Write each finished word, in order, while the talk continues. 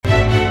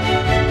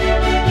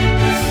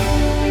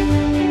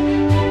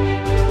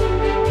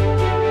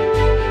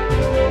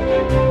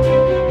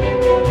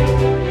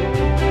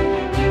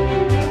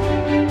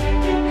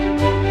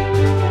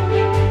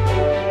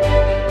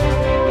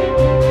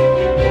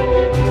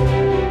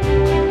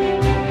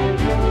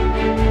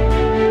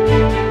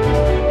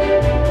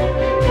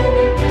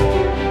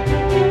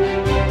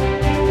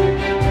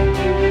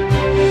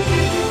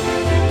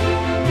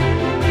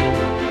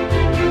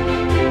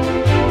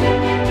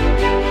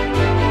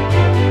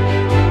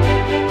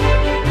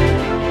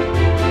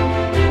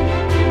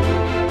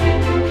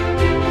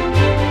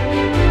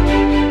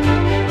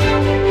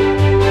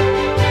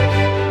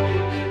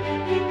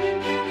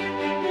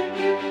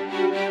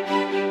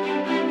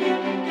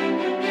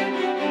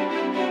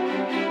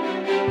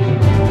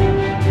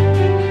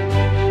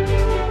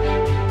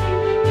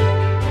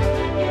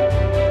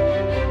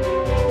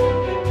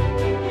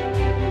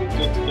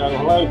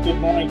good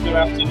morning, good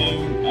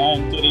afternoon,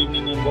 and good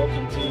evening, and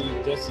welcome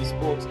to Jesse's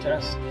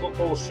Sportscast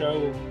football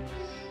show.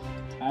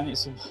 And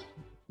it's a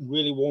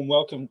really warm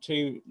welcome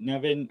to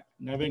Nevin.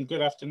 Nevin,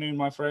 good afternoon,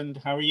 my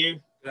friend. How are you?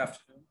 Good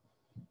afternoon.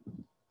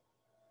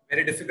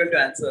 Very difficult to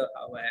answer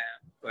how I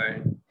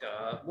am,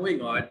 but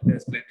moving on,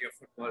 there's plenty of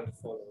football to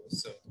follow,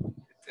 so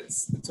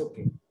it's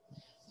okay.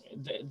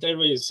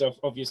 There is,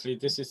 obviously,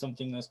 this is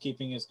something that's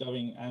keeping us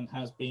going and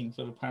has been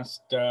for the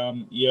past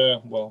year.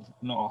 Well,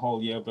 not a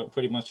whole year, but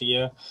pretty much a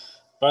year.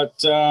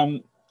 But,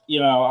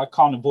 I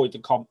can't avoid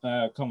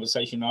the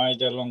conversation. I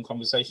had a long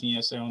conversation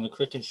yesterday on the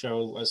cricket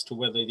show as to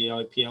whether the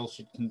IPL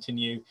should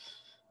continue,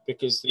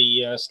 because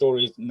the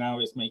story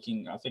now is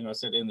making, I think I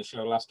said in the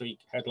show last week,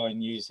 headline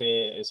news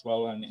here as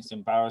well, and it's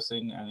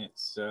embarrassing and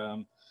it's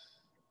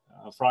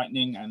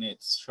frightening and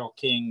it's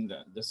shocking.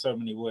 That there's so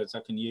many words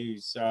I can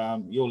use.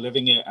 You're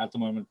living it at the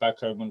moment back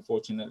home,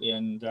 unfortunately,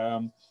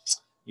 and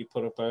you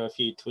put up a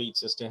few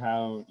tweets as to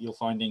how you're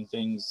finding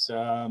things,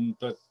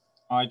 but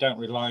I don't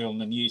rely on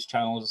the news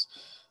channels.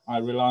 I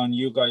rely on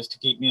you guys to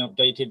keep me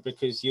updated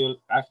because you're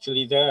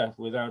actually there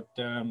without,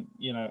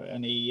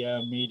 any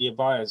media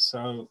bias.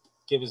 So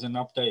give us an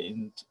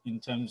update in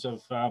terms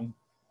of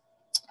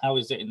how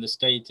is it in the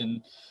state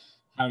and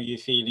how you're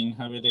feeling,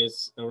 how it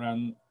is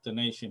around the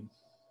nation.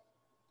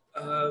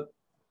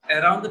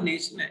 Around the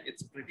nation,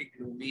 it's pretty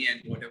gloomy,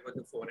 and whatever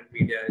the foreign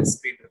media has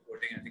been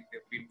reporting, I think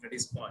they've been pretty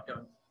spot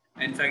on.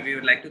 In fact, we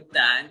would like to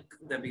thank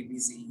the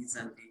BBCs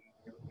and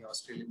the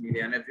Australian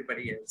media and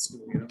everybody else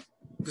too,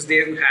 because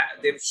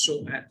they've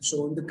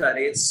shown the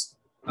courage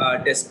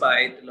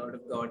despite a lot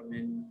of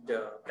government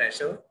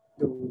pressure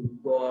to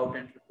go out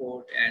and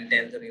report and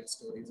tell the real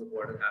stories of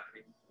what is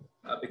happening.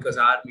 Because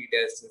our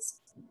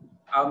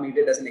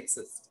media doesn't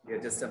exist. We're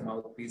just a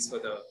mouthpiece for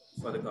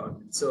the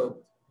government. So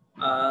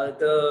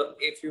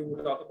if you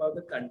talk about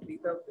the country,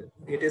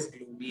 it is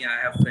gloomy.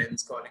 I have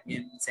friends calling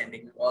in,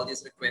 sending all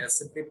these requests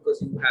simply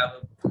because you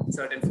have a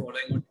certain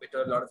following on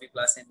Twitter. A lot of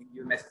people are sending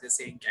you messages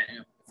saying, "Can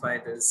you amplify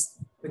this?"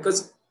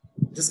 Because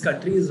this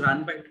country is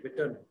run by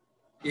Twitter.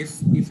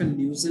 If a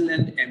New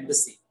Zealand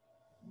embassy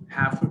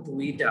have to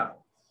tweet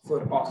out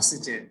for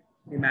oxygen,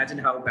 imagine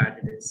how bad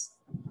it is.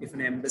 If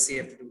an embassy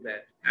have to do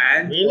that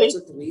and Really?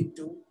 also tweet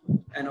to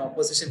an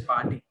opposition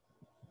party.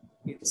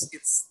 It's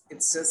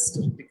just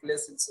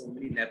ridiculous in so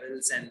many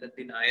levels, and the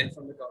denial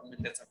from the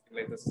government that something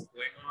like this is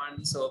going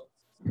on. So,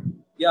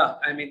 yeah,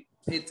 I mean,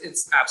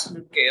 it's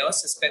absolute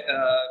chaos.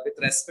 With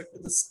respect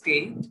to the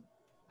state,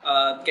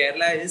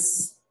 Kerala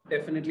is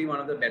definitely one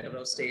of the better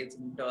of states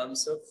in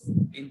terms of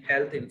in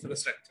health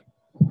infrastructure,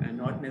 and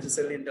not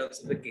necessarily in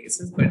terms of the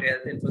cases, but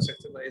health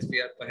infrastructure-wise,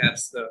 we are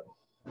perhaps the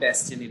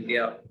best in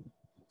India.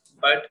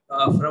 But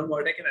from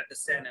what I can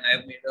understand, and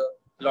I've made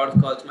a lot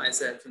of calls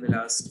myself in the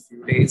last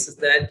few days, is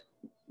that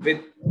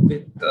with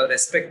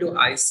respect to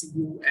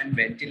ICU and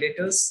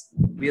ventilators,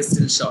 we are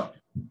still short.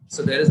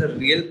 So there is a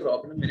real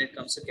problem when it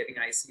comes to getting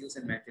ICUs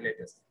and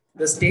ventilators.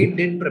 The state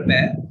did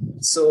prepare,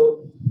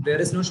 so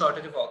there is no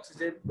shortage of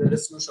oxygen, there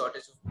is no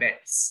shortage of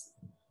beds.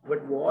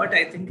 But what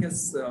I think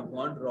has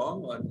gone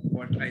wrong, or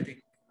what I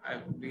think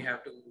we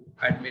have to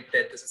admit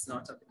that this is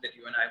not something that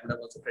you and I would have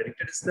also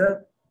predicted,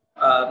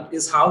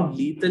 is how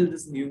lethal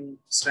this new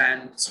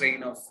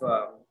strain of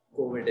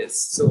COVID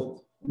is.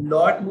 So a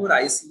lot more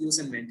ICUs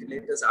and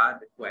ventilators are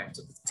required.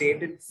 So the state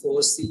didn't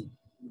foresee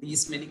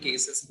these many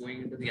cases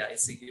going into the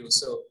ICU.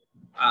 So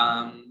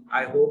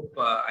I hope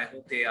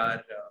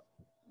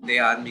they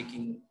are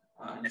making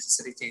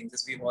necessary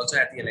changes. We've also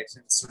had the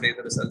elections today.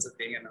 The results are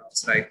being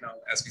announced right now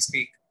as we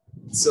speak.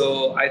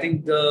 So I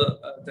think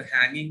the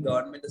hanging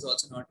government is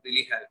also not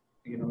really helped.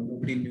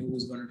 Nobody knew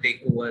who's going to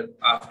take over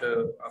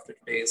after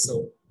today.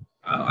 So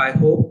I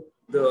hope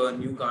the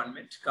new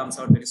government comes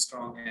out very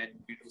strong and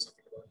we do something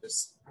about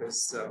this,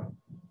 because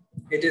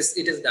it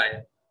is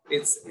dire.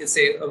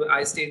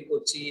 I stay in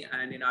Kochi,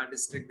 and in our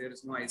district there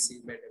is no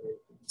ICU bed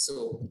available.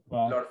 So a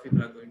lot of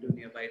people are going to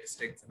nearby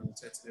districts, and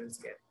also it's a little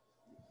scary.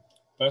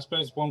 But I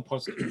suppose one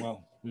positive,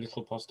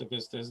 little positive,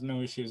 is there's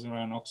no issues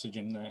around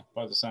oxygen there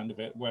by the sound of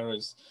it,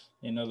 whereas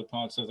in other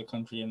parts of the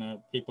country,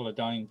 people are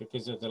dying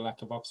because of the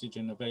lack of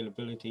oxygen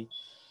availability.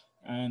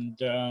 And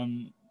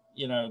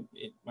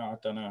I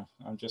don't know.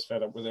 I'm just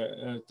fed up with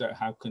it. That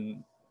how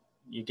can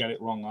you get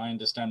it wrong? I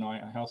understand our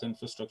health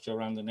infrastructure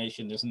around the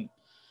nation isn't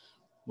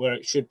where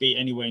it should be,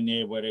 anywhere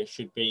near where it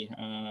should be.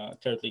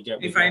 Totally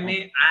get. If I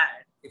may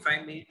add,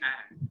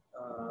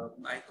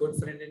 my good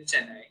friend in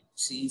Chennai,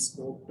 she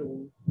spoke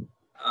to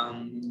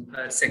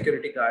a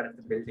security guard at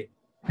the building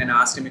and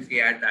asked him if he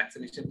had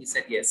vaccination. He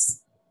said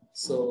yes.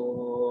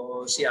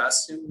 So she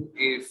asked him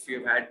if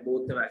you've had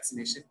both the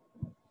vaccination.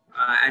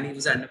 And he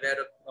was unaware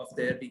of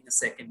there being a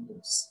second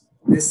dose.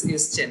 This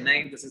is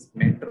Chennai. This is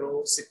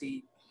metro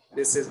city.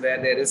 This is where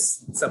there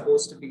is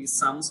supposed to be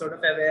some sort of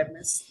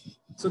awareness.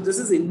 So this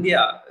is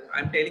India.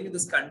 I'm telling you,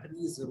 this country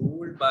is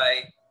ruled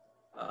by,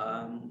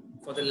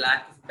 for the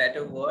lack of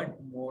better word,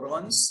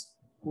 morons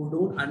who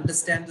don't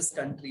understand this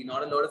country.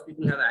 Not a lot of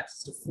people have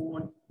access to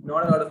phone.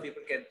 Not a lot of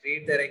people can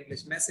read their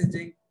English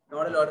messaging.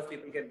 Not a lot of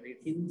people can read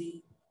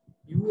Hindi.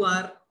 You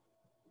are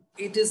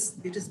it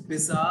is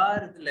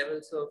bizarre the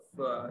levels of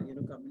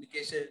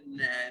communication,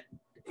 and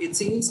it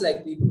seems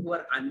like people who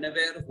are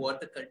unaware of what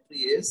the country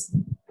is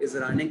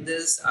running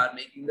this, are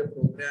making the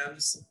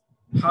programs.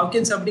 How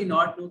can somebody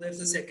not know there's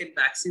a second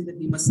vaccine that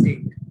we must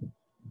take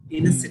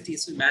in a city?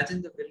 So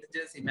imagine the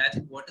villages,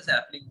 imagine what is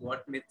happening,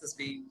 what myth is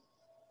being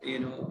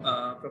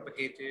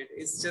propagated.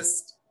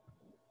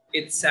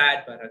 It's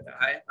sad, Bharat.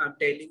 I'm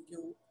telling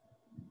you,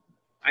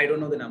 I don't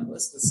know the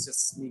numbers. It's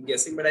just me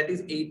guessing, but at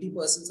least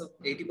 80% of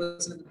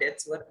the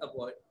deaths were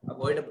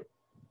avoidable.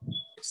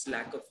 It's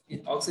lack of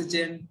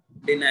oxygen,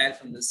 denial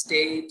from the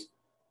state,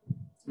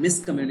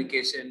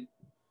 miscommunication.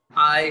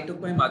 I took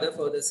my mother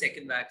for the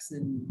second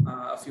vaccine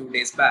a few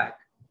days back,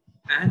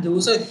 and there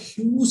was a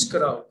huge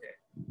crowd there.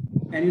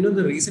 And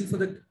the reason for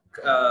the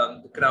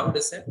crowd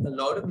is that a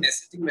lot of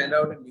messaging went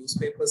out in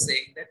newspapers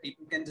saying that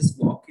people can just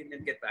walk in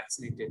and get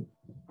vaccinated.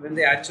 When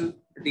the actual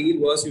deal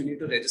was, you need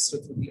to register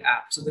through the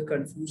app. So the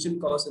confusion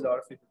caused a lot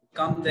of people to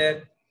come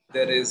there.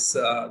 There's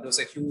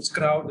a huge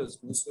crowd. There's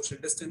no social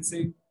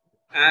distancing,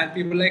 and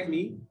people like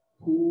me,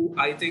 who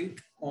I think,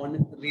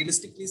 on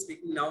realistically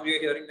speaking, now we are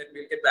hearing that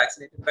we'll get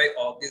vaccinated by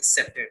August,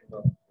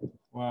 September.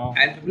 Wow.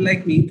 And people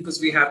like me,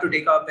 because we have to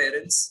take our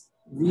parents,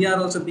 we are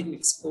also being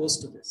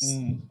exposed to this.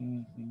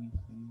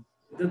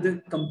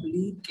 The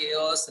complete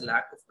chaos, the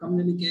lack of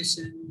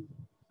communication,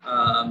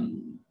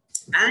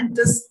 and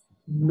this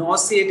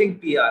nauseating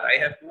PR. I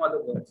have no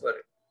other word for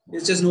it.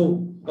 It's just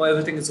no, oh,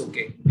 everything is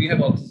okay. We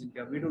have oxygen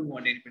here. We don't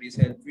want anybody's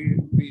help.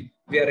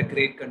 We are a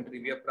great country.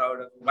 We are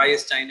proud of it. Why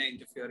is China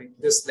interfering?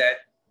 This, that.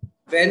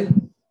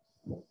 When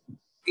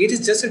it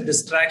is just a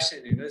distraction,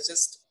 it's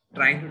just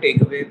trying to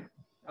take away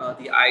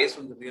the eyes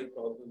from the real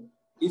problem.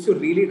 If you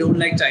really don't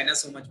like China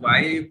so much, why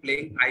are you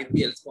playing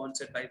IPL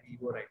sponsored by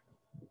Vivo right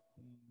now?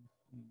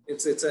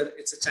 It's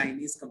a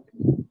Chinese company.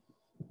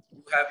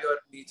 You have your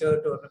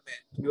major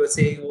tournament. You are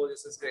saying, oh,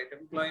 this is great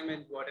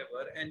employment,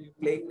 whatever, and you're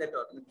playing that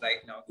tournament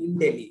right now in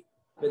Delhi,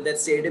 where that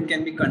stadium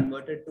can be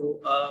converted to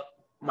a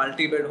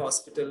multi-bed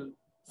hospital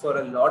for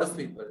a lot of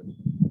people.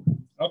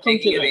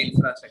 Taking away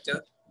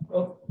infrastructure.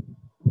 Oh,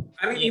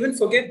 even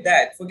forget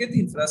that. Forget the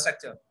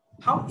infrastructure.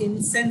 How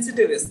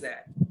insensitive is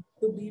that?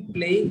 To be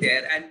playing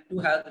there and to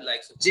have the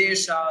likes of Jay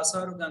Shah,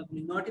 Saurav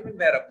Ganguly not even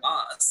wear a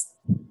mask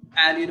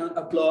and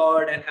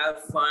applaud and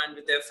have fun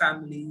with their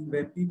family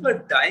when people are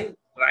dying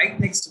right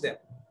next to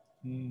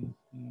them.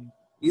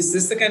 Is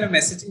this the kind of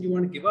messaging you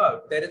want to give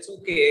out? That it's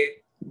okay,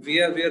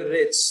 we are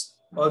rich,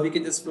 or we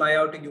can just fly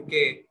out to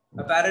UK.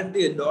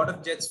 Apparently, a lot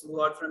of jets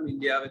flew out from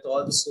India with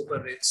all the super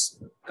rich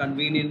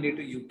conveniently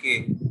to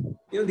UK.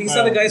 These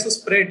are the guys who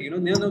spread.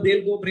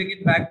 They'll go bring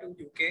it back to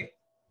UK.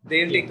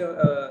 They'll take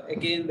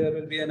again. There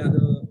will be another.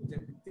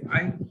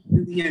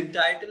 The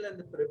entitled and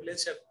the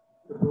privilege have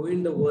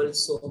ruined the world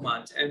so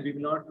much, and we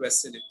will not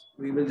question it.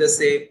 We will just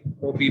say,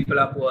 "Oh, people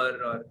are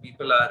poor, or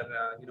people are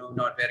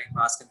not wearing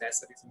masks, and that's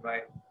the reason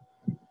why."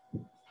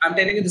 I'm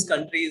telling you, this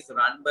country is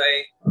run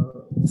by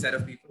a set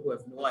of people who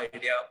have no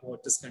idea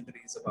what this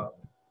country is about.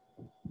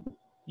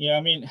 Yeah,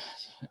 I mean,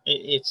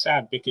 it's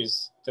sad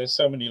because there's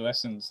so many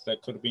lessons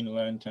that could have been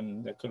learned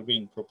and that could have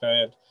been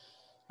prepared.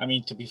 I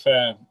mean, to be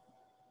fair,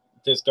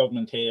 this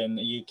government here in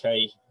the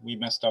UK, we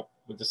messed up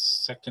with the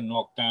second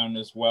lockdown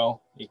as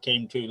well. It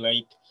came too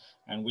late,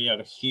 and we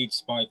had a huge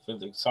spike for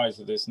the size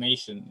of this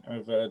nation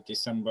over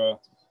December,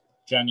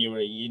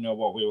 January. You know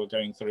what we were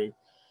going through.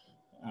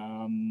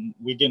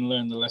 We didn't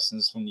learn the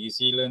lessons from New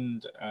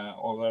Zealand,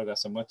 although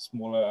that's a much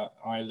smaller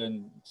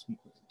island,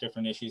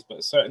 different issues,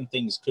 but certain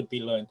things could be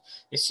learned.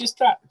 It's just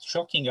that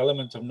shocking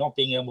element of not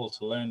being able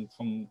to learn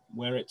from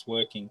where it's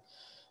working.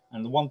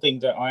 And the one thing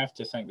that I have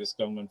to thank this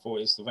government for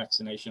is the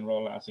vaccination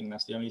rollout. I think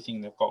that's the only thing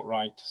they've got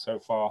right so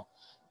far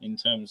in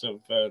terms of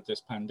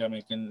this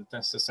pandemic. And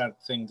that's the sad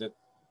thing that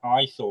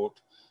I thought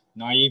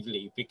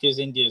naively, because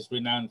India is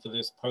renowned for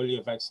this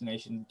polio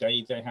vaccination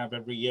day they have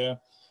every year,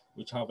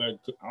 which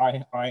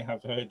I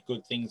have heard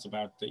good things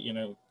about. That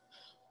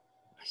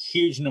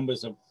huge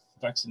numbers of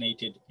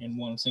vaccinated in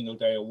one single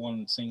day or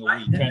one single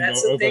weekend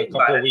or over a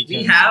couple of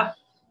weekends.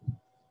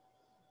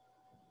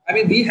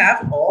 We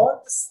have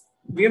all this.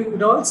 We have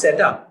it all set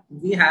up.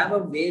 We have a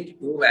way to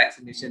do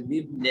vaccination.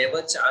 We've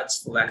never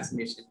charged for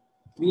vaccination.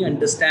 We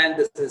understand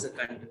this is a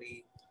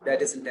country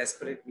that is in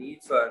desperate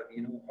need for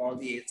all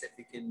the aids that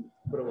we can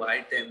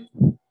provide them.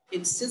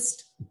 It's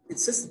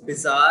just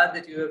bizarre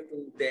that you have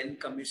to then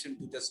commission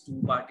to just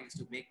two parties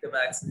to make the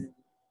vaccine,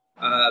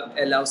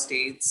 allow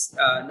states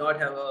not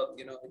have a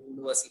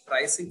universal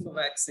pricing for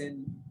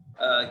vaccine,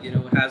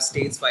 have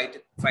states fight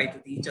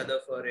with each other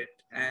for it,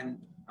 and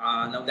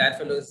now that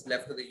fellow is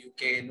left to the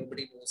UK.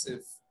 Nobody knows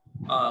if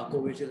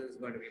Covishield is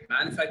going to be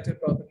manufactured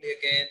properly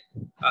again.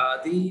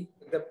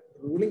 The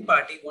ruling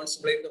party wants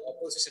to blame the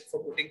opposition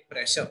for putting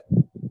pressure.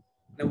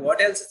 Now,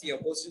 what else is the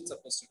opposition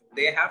supposed to do?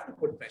 They have to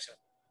put pressure.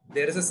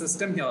 There is a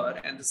system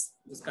here, and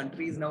this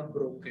country is now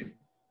broken.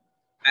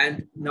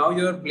 And now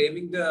you're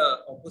blaming the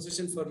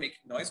opposition for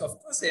making noise.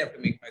 Of course, they have to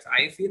make noise.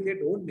 I feel they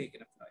don't make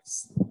enough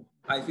noise.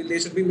 I feel they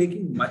should be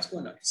making much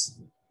more noise.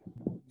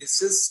 It's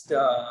just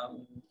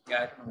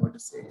I don't know what to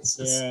say. It's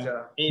just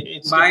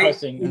it's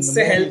depressing, it's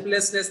a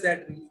helplessness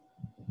that really.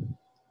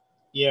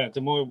 Yeah,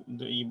 the more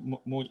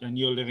and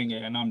you're living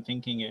it and I'm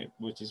thinking it,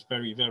 which is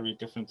very, very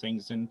different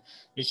things, and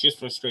it's just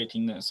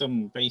frustrating that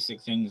some basic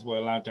things were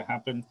allowed to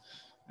happen,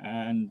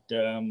 and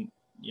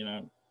you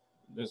know,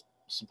 there's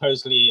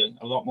supposedly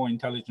a lot more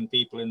intelligent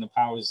people in the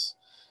powers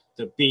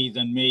that be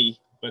than me,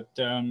 but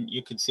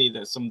you could see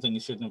that some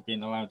things shouldn't have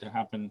been allowed to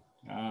happen,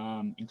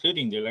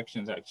 including the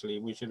elections. Actually,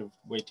 we should have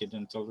waited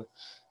until the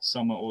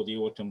summer or the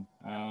autumn,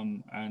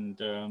 and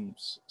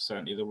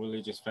certainly the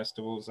religious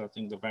festivals. I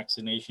think the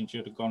vaccination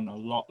should have gone a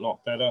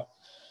lot better.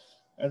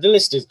 The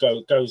list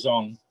goes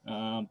on,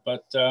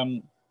 but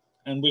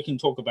and we can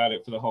talk about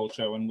it for the whole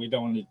show, and we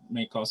don't want to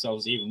make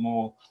ourselves even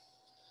more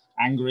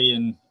angry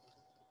and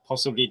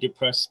possibly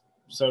depressed.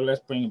 So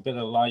let's bring a bit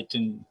of light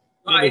and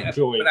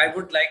joy. But I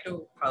would like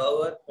to,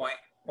 however,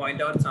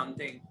 point out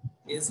something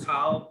is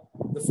how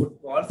the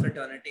football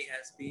fraternity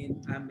has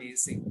been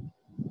amazing.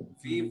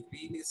 We've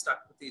really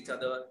stuck with each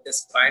other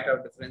despite our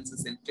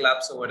differences in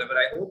clubs or whatever.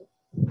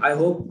 I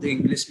hope the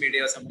English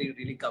media or somebody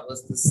really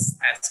covers this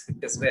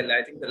aspect as well.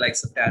 I think the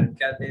likes of Darren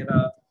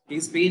Caldera,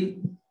 he's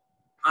been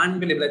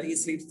unbelievable. I think he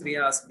sleeps 3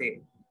 hours a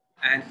day,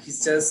 and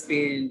he's just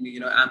been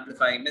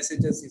amplifying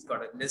messages. He's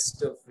got a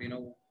list of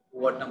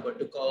what number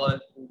to call,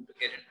 who to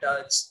get in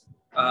touch.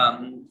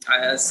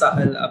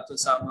 Sahil Abdul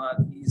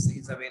Samad,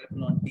 he's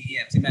available on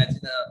DMs.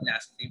 Imagine a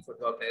national team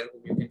football player who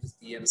you can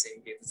just DM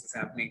saying, "Hey, this is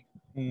happening."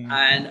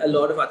 And a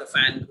lot of other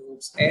fan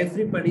groups.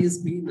 Everybody's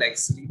been like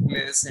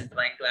sleepless and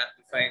trying to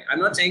amplify. I'm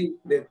not saying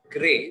they're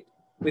great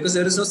because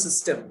there is no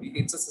system.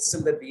 It's a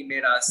system that we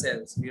made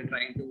ourselves. We are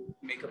trying to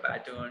make a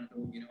pattern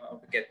to how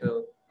to get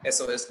the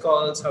SOS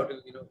calls, how to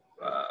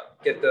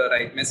get the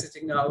right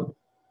messaging out.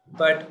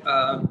 But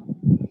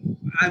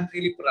I'm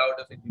really proud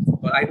of Indian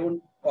football. I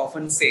don't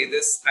often say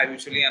this. I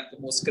usually am the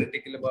most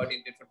critical about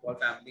Indian football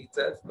family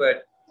itself,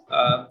 but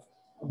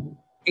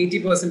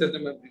 80% of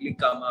them have really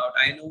come out.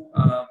 I know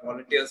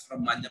volunteers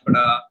from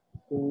Manjapada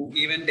who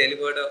even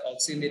delivered an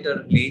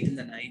oxygenator late in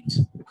the night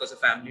because the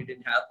family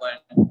didn't have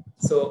one.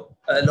 So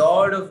a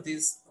lot of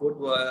this good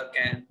work,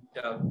 and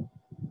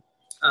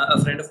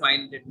a friend of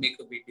mine did make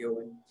a video,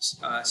 and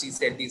she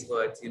said these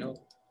words,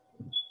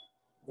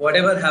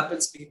 whatever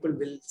happens, people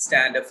will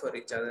stand up for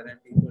each other,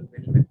 and people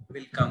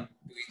will come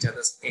to each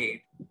other's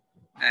aid.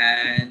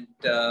 And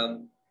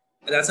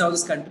that's how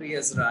this country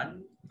has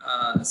run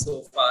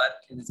so far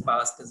in its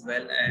past as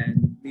well,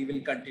 and we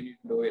will continue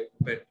to do it.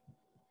 But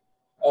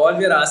all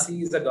we are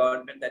asking is a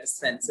government that is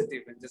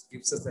sensitive and just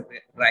gives us the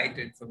right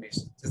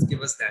information. Just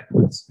give us that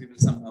much. We will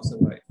somehow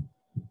survive.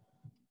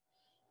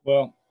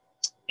 Well,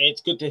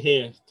 it's good to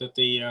hear that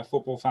the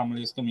football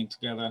family is coming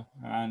together,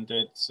 and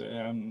it's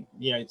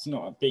it's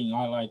not being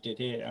highlighted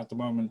here at the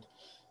moment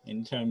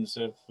in terms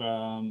of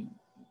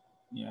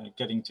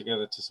getting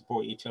together to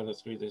support each other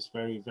through this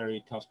very,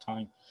 very tough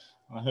time.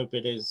 I hope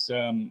it is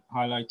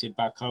highlighted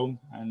back home,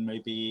 and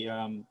maybe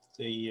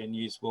the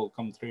news will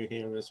come through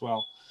here as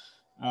well.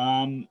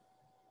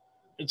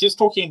 Just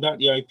talking about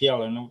the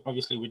IPL, and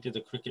obviously we did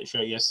a cricket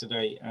show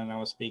yesterday, and I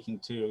was speaking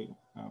to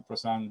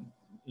Prasan,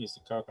 who's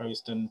the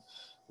co-host, and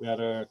we had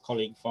a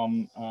colleague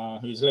from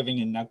who's living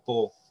in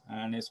Nagpur,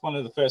 and it's one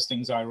of the first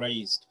things I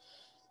raised,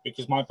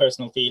 because my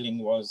personal feeling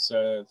was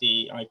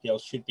the IPL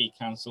should be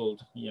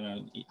cancelled.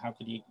 How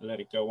could you let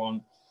it go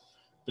on?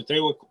 But they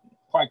were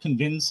quite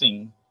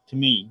convincing to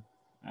me,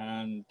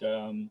 and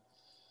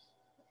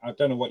I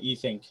don't know what you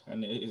think,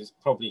 and it is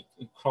probably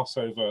a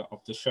crossover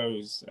of the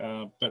shows,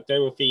 but they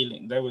were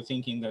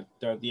thinking that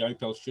the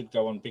IPL should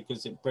go on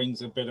because it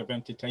brings a bit of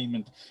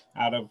entertainment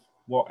out of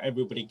what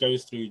everybody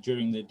goes through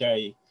during the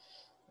day,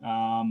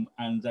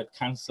 and that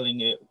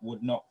cancelling it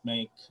would not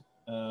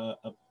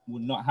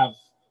have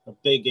a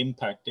big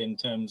impact in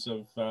terms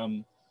of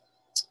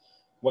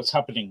what's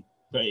happening,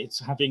 but it's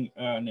having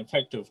an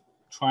effect of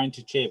trying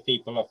to cheer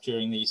people up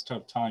during these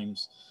tough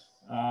times.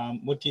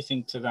 What do you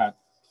think to that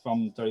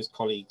from those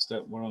colleagues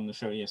that were on the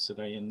show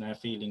yesterday and their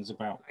feelings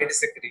about? I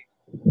disagree.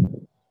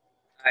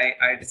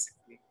 I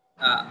disagree.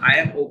 I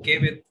am okay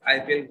with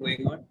IPL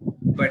going on,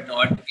 but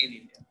not in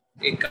India.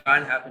 It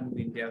can't happen in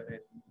India when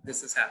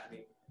this is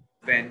happening,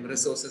 when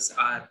resources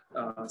are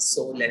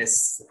so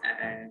less,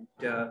 and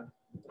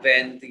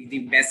when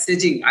the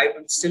messaging,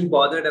 I'm still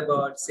bothered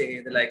about, say,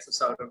 the likes of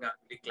Saurav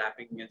Ganguly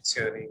clapping and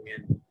cheering,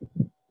 and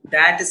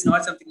that is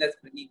not something that's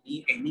bringing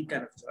me any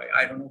kind of joy.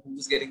 I don't know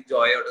who's getting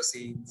joy out of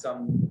seeing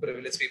some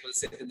privileged people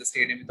sit in the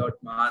stadium without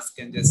mask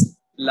and just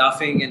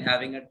laughing and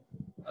having a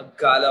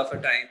gala of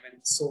a time when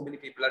so many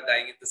people are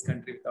dying in this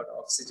country without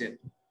oxygen.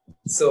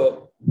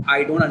 So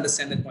I don't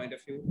understand that point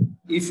of view.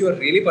 If you're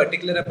really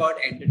particular about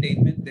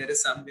entertainment, there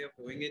is some way of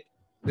doing it.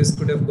 This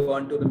could have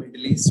gone to the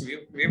Middle East.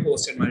 We've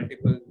hosted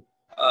multiple,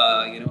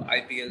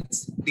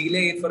 IPLs.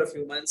 Delay it for a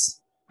few months.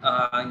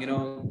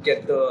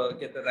 Get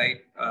the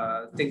right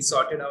things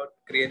sorted out.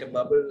 Create a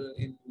bubble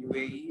in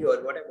UAE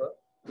or whatever.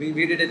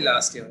 We did it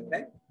last year,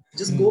 right?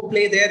 Just go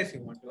play there if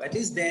you want to. At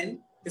least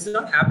then it's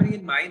not happening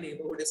in my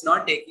neighborhood. It's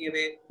not taking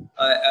away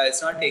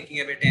It's not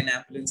taking away 10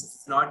 ambulances.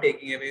 It's not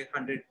taking away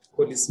 100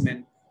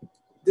 policemen.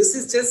 This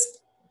is just,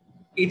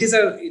 it is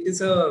a, it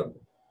is a,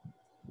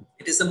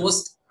 it is the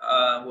most,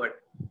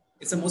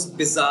 it's the most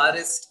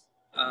bizarrest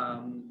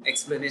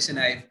explanation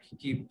I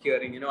keep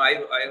hearing. I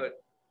heard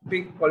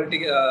big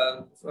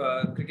political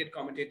cricket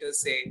commentators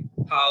say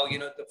how,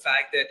 the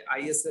fact that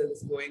ISL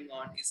is going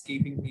on is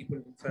keeping people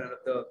in front of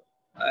the,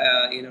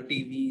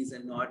 TVs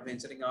and not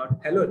venturing out.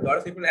 Hello, a lot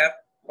of people have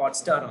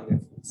Hotstar on their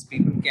phones.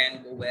 People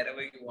can go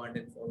wherever you want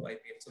and follow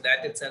IPL. So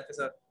that itself is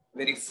a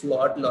very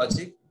flawed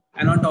logic.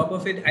 And on top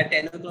of it, at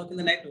 10 o'clock in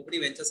the night, nobody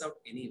ventures out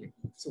anyway.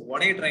 So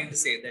what are you trying to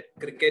say? That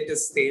cricket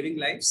is saving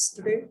lives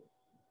today?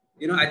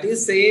 At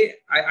least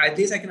at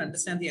least I can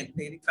understand the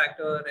entertaining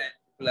factor and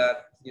people are,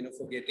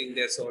 forgetting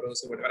their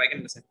sorrows or whatever. I can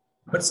understand.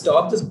 But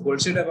stop this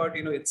bullshit about,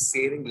 it's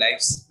saving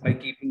lives by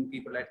keeping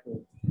people at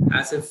home.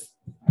 As if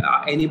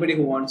anybody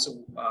who wants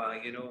to,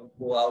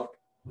 go out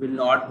will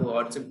not go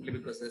out simply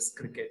because there's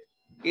cricket.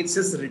 It's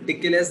just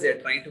ridiculous. They're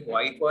trying to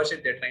whitewash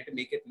it. They're trying to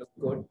make it look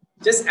good.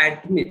 Just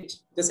admit,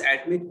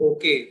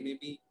 okay,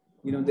 maybe,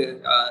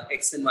 the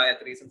X and Y are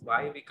the reasons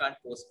why we can't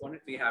postpone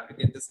it. We have to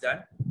get this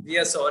done. We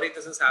are sorry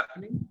this is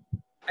happening.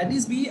 At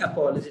least be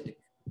apologetic.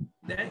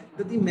 That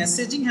the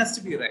messaging has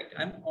to be right.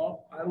 I'm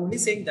only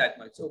saying that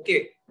much.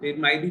 Okay, it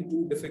might be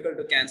too difficult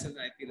to cancel an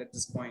IPL at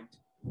this point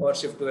or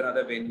shift to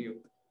another venue.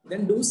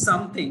 Then do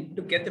something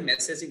to get the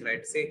messaging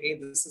right. Say, hey,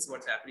 this is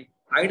what's happening.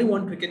 I don't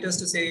want cricketers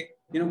to say,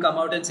 come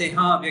out and say,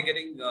 we're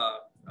getting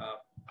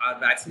our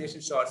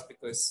vaccination shots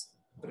because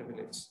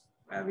privilege.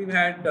 We've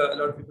had a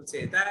lot of people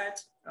say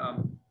that.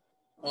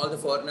 All the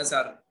foreigners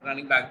are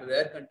running back to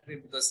their country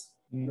because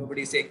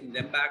nobody's taking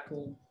them back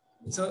home.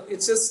 So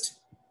it's just,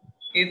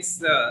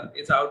 it's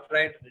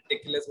outright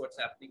ridiculous what's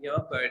happening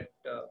here. But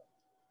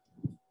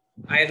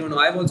I don't know.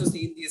 I've also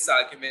seen this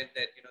argument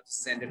that, this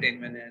is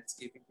entertainment and it's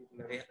keeping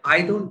people away.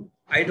 I don't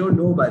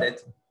know about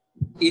it.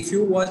 If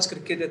you watch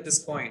cricket at this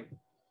point,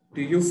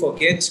 do you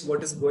forget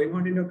what is going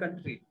on in your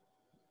country?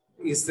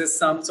 Is this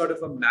some sort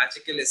of a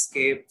magical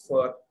escape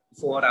for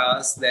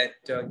us that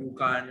you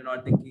can't, you're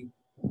not thinking?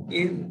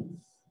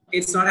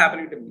 It's not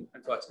happening to me,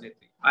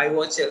 unfortunately. I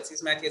watched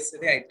Chelsea's match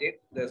yesterday. I did.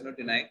 There's no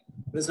denying.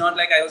 But it's not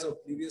like I was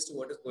oblivious to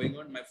what is going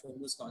on. My phone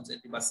was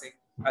constantly buzzing.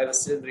 I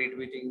was still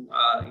retweeting,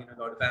 a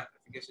lot of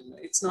amplification.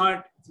 It's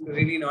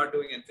really not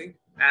doing anything.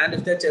 And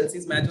if the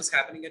Chelsea's match was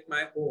happening at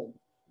my home,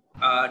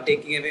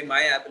 taking away my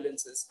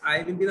ambulances,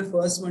 I will be the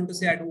first one to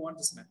say I don't want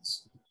this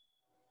match.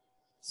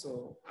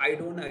 So I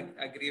don't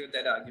agree with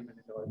that argument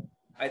at all.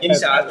 I think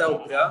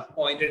Sharda Ugra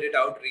pointed it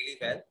out really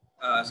well.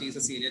 She's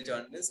a senior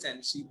journalist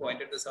and she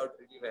pointed this out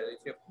really well.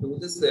 If you have to do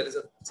this, there is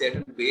a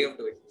certain way of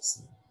doing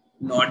this.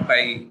 Not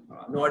in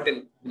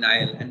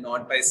denial and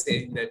not by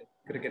saying that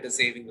cricket is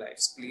saving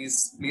lives.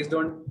 Please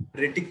don't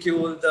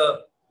ridicule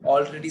the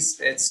already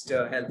stretched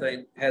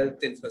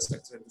health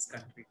infrastructure in this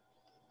country.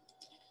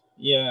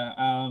 Yeah,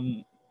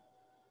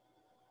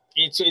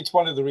 it's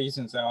one of the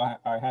reasons that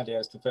I had it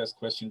as the first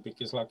question,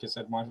 because like I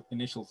said, my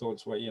initial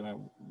thoughts were,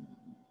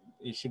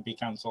 it should be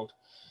cancelled,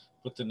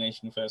 put the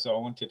nation first. So I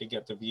wanted to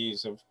get the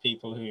views of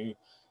people who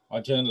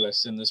are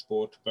journalists in the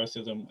sport, both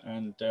of them,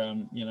 and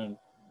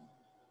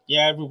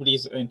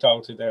everybody's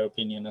entitled to their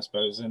opinion, I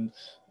suppose. And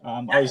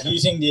I was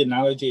using the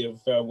analogy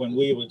of when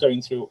we were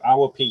going through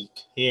our peak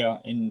here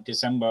in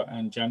December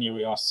and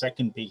January, our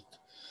second peak,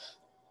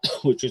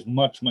 which is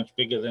much, much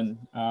bigger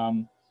than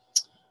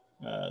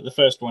the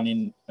first one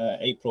in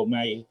April,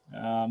 May.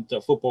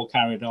 The football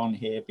carried on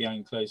here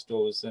behind closed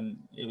doors, and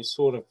it was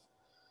sort of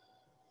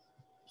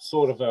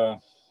a,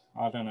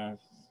 I don't know.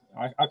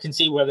 I can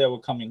see where they were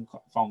coming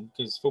from,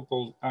 because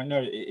football, I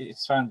know it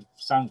sounds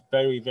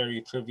very,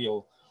 very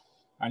trivial,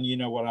 and you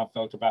know what I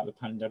felt about the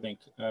pandemic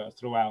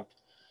throughout.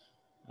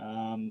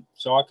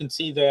 So I can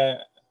see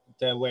their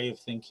way of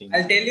thinking.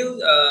 I'll tell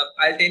you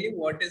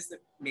what is the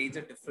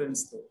major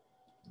difference though.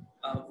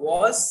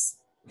 Was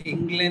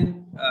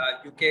England,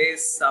 UK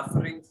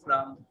suffering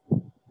from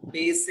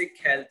basic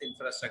health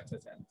infrastructure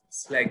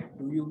challenges? Like,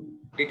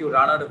 did you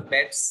run out of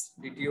beds?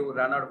 Did you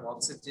run out of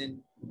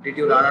oxygen? Did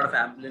you run out of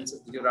ambulances?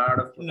 Did you run out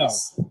of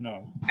police?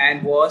 No.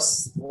 And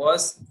was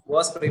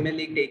Premier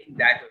League taking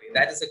that away?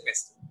 That is the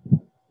question.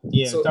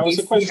 Yeah, so that was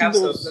if a question. We have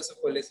surplus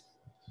of police.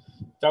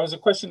 That was a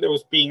question that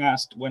was being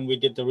asked when we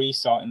did the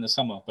restart in the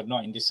summer, but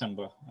not in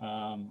December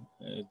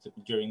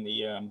during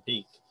the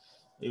peak.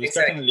 It was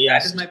definitely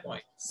asked. That is my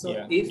point.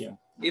 So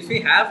if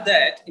we have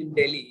that in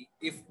Delhi,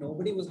 if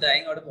nobody was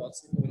dying out of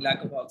oxygen,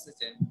 lack of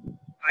oxygen,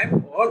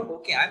 I'm all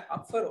okay. I'm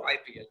up for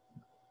IPL.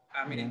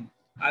 I mean,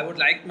 I would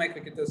like my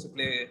cricketers to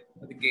play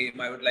the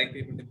game. I would like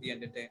people to be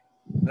entertained.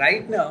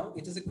 Right now,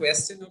 it is a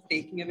question of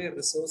taking away a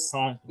resource,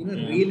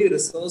 really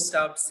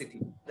resource-starved city.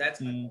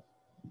 That's my point.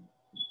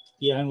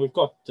 Yeah, and we've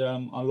got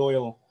a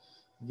loyal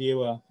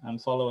viewer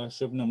and follower,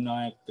 Shubnam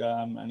Naik,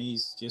 and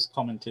he's just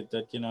commented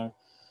that,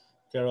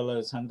 Kerala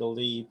has handled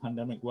the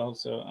pandemic well.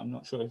 So I'm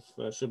not sure if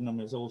Shubnam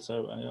is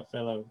also a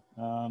fellow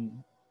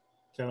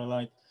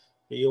Keralite.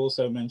 But he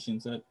also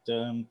mentions that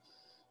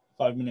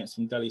 5 minutes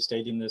from Delhi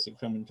Stadium, there's a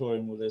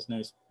crematorium where there's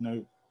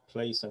no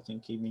place. I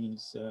think he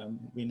means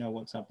we know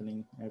what's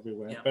happening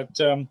everywhere. Yeah. But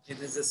It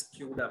is just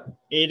queued up.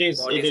 it is,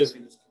 it Bodies have is,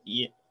 been.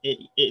 yeah,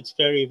 it's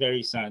very,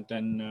 very sad.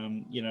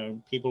 And,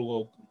 people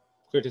will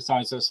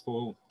criticize us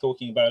for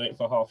talking about it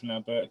for half an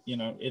hour, but,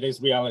 it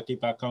is reality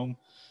back home.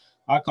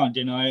 I can't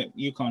deny it.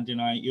 You can't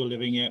deny it. You're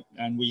living it.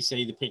 And we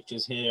see the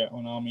pictures here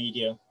on our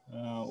media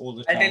all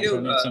the I tell time. you,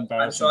 And it's I'm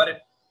embarrassing.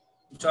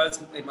 sure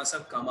it must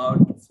have come out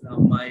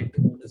from my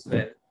tone as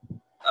well.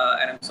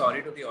 And I'm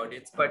sorry to the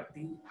audience, but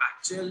the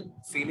actual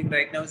feeling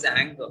right now is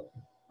anger.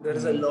 There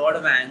is a lot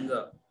of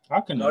anger.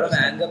 I can A lot of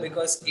understand anger that.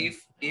 because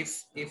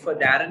if a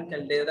Darren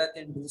Caldera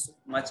can do so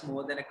much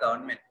more than a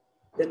government,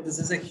 then this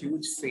is a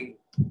huge fail.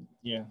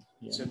 Yeah.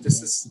 So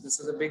this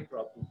is a big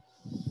problem.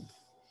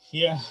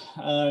 Yeah,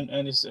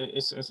 and it's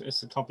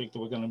a topic that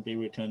we're going to be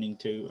returning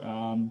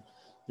to.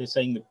 They're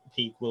saying the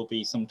peak will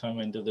be sometime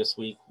end of this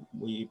week.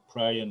 We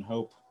pray and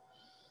hope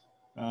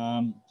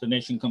the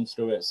nation comes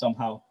through it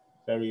somehow,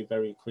 very,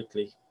 very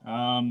quickly.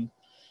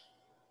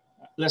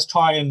 Let's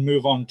try and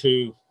move on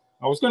to,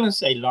 I was going to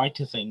say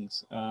lighter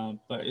things,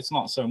 but it's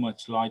not so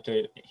much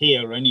lighter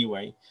here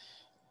anyway.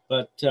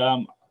 But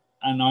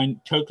and I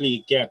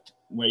totally get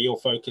where your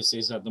focus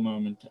is at the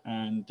moment,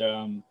 and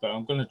but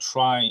I'm going to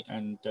try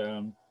and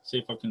see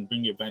if I can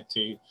bring you back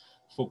to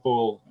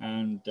football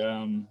and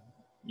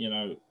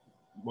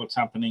what's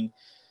happening.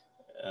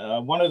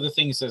 One of the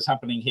things that's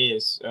happening here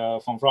is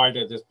from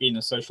Friday there's been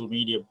a social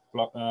media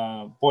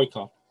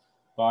boycott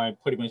by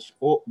pretty much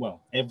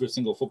every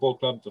single football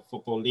club, the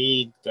Football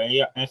League,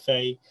 the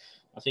FA.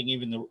 I think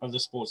even the other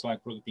sports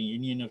like rugby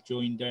union have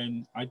joined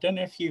in. I don't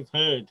know if you've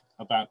heard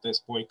about this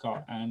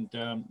boycott and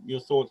your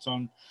thoughts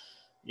on,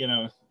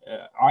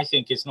 I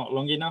think it's not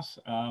long enough.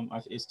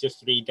 It's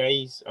just 3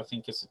 days. I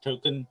think it's a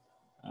token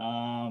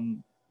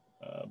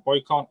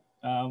boycott.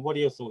 What are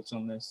your thoughts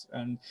on this?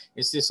 And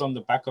is this on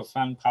the back of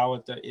fan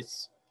power that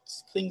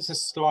things are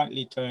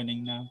slightly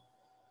turning now?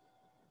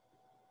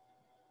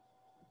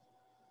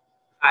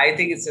 I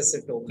think it's just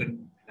a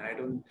token. I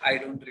don't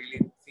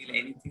really feel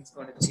anything's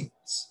going to change.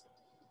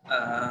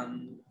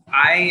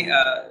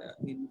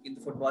 In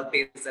the football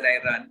page that I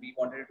run, we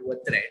wanted to do a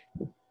thread.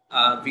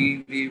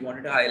 We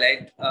wanted to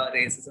highlight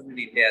racism in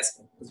India as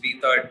well, because we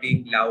thought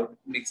being loud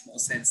makes more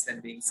sense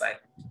than being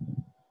silent.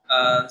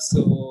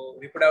 So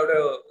we put out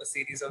a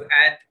series of,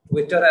 and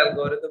Twitter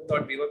algorithm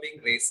thought we were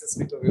being racist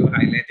because we were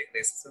highlighting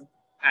racism,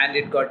 and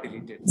it got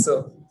deleted.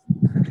 So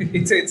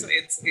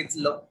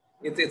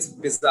it's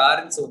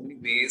bizarre in so many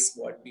ways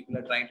what people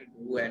are trying to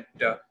do and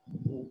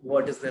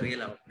what is the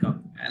real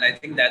outcome. And I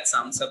think that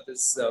sums up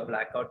this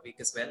blackout week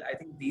as well. I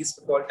think these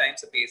football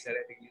times, a page that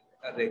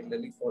I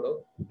regularly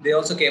follow, they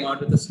also came out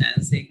with a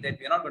stance saying that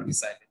we're not going to be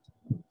silent.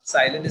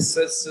 Silent is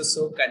just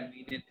so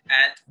convenient.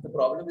 And the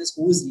problem is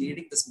who is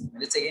leading this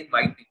movement? It's again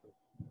white people.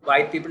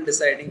 White people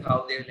deciding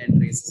how they will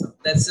end racism.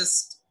 That's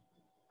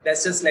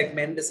just like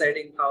men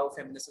deciding how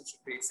feminism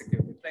should be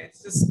executed. Right?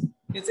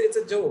 It's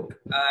a joke.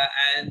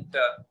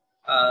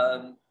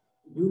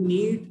 You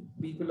need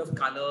people of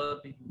color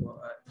being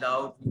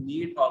loud. You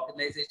need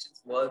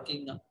organizations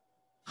working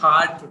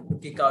hard to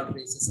kick out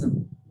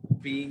racism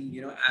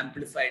being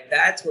amplified.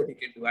 That's what you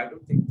can do. I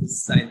don't think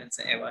this silence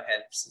ever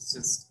helps. It's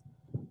just,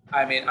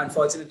 I mean,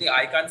 unfortunately,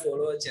 I can't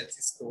follow a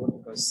Chelsea score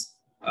because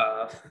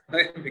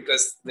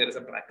there is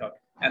a blackout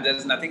and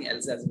there's nothing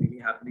else that's really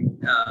happening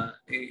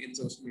in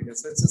social media.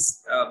 So it's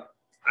just,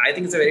 I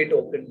think it's a very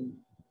token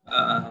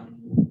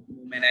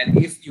movement. And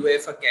if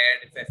UEFA cared,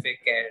 if FA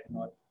cared,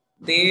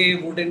 they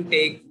wouldn't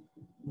take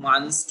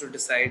months to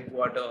decide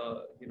what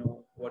a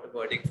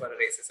verdict for a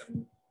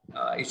racism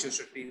issue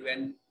should be.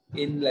 When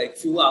in like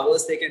few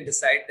hours they can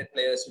decide that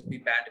players should be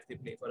banned if they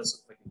play for a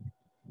Super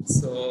League.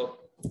 So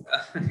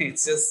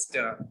it's just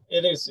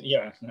it is,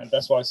 yeah.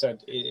 That's why I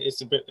said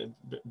it's a bit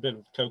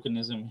of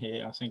tokenism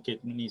here. I think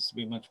it needs to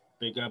be much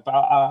bigger. But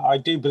I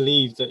do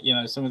believe that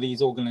some of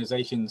these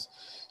organizations,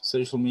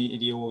 social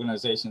media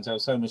organizations,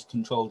 have so much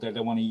control that they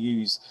want to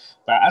use.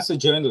 But as a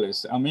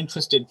journalist, I'm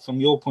interested from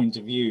your point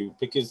of view,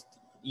 because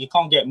you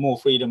can't get more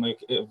freedom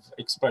of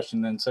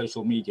expression than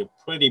social media.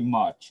 Pretty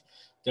much,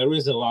 there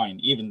is a line.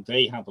 Even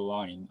they have a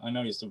line. I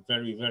know it's a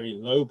very, very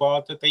low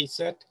bar that they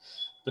set,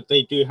 but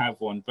they do have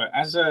one. But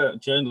as a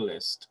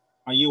journalist,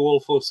 are you all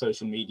for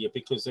social media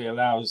because it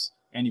allows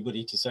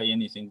anybody to say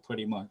anything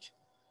pretty much?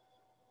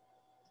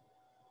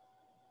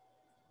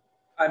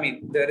 I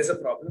mean, there is a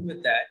problem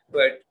with that,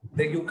 but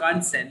you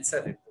can't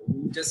censor it.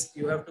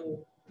 You have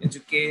to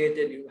educate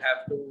and you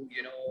have to,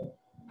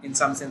 in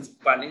some sense,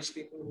 punish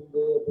people who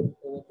go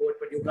overboard,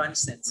 but you can't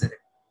censor it.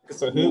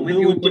 So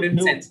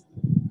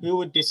who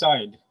would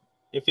decide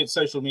if it's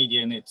social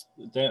media and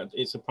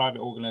it's a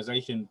private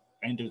organization?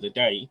 End of the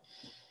day,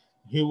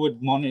 who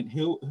would monitor?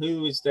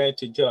 Who is there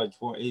to judge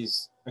what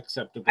is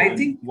acceptable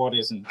and what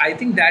isn't? I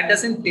think that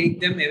doesn't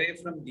take them away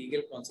from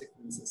legal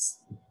consequences.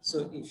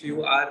 So if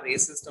you are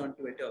racist on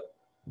Twitter,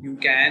 you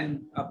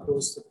can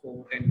approach the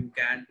court and you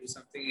can do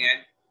something.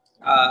 And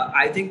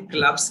I think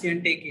clubs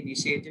can take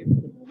initiative.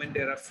 The moment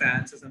there are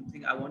fans or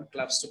something, I want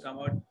clubs to come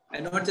out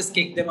and not just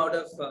kick them out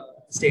of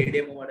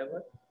stadium or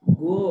whatever.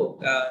 Go,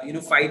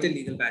 fight a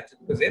legal match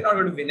because they're not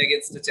going to win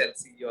against the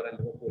Chelsea or a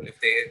Liverpool if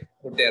they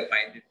put their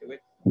mind into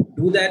it.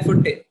 Do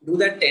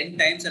that 10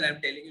 times, and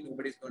I'm telling you,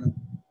 nobody's going to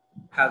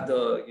have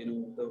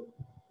the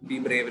be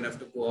brave enough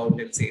to go out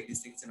and say these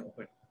things in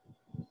open.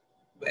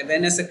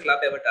 When has a club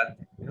ever done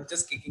that?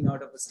 Just kicking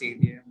out of the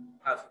stadium.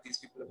 Half of these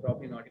people are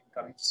probably not even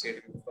coming to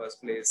stadium in the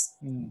first place,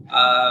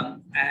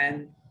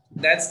 and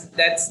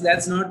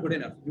that's not good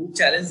enough. You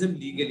challenge them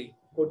legally,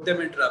 put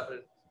them in trouble,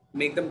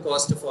 make them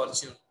cost a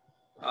fortune,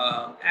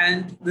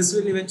 and this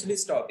will eventually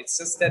stop. It's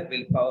just that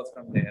willpower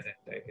from their end,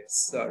 I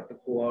guess, to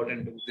go out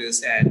and do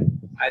this.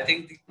 And I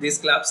think these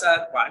clubs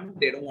are, one,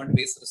 they don't want to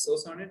waste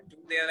resource on it. Two,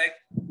 they're like,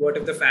 what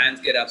if the fans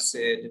get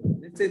upset?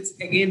 It's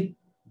again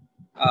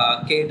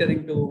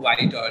catering to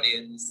white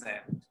audience,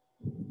 and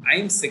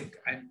I'm sick.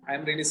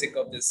 I'm really sick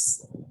of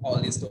this. All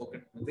these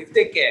token. If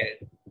they care,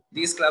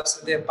 these clubs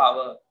with their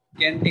power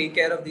can take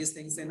care of these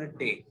things in a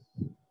day.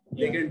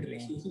 They can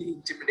really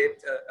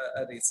intimidate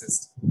a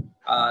racist.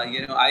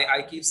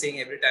 I keep saying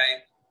every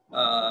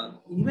time,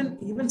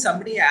 even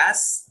somebody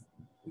as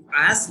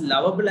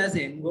lovable as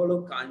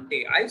N'Golo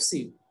Kante, I've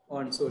seen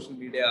on social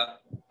media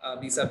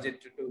be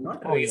subjected to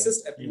not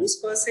racist abuse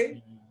per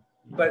se,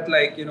 but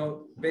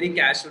very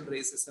casual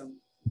racism,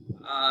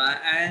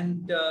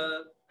 and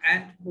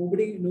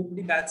nobody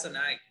bats an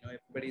eye.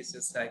 Everybody's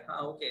just like,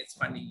 okay, it's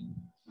funny.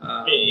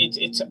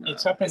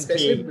 It's happened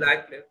especially to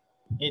black players.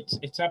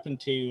 It's happened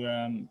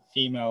to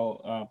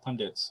female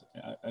pundits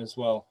as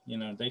well.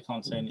 They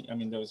can't say any. I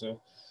mean, there was a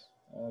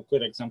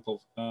good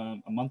example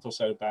a month or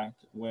so back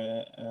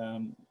where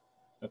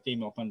a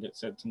female pundit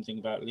said something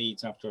about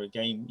Leeds after a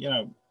game.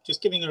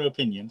 Just giving her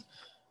opinion,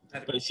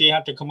 but she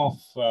had to come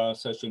off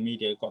social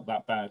media. It got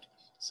that bad.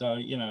 So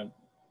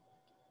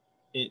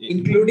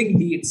including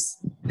Leeds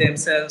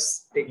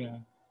themselves.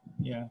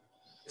 Yeah.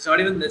 It's not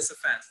even this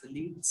fans. The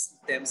Leeds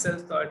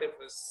themselves thought it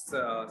was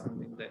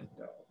something that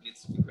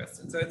needs to be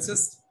questioned. So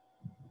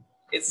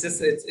it's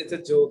a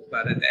joke,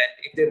 Bharat. And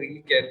if they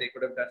really cared, they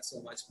could have done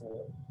so much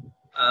more.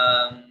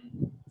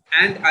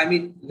 And I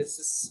mean,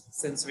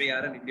 since we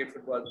are an Indian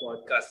football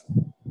podcast,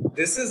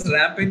 this is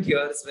rampant here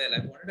as well. I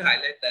wanted to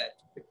highlight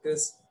that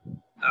because,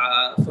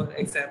 for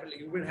example,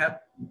 you will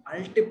have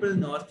multiple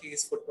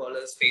Northeast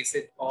footballers face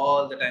it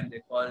all the time. They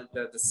call it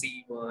the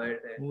C word.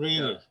 And,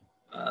 really?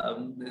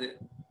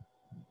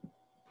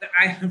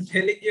 I am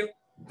telling you,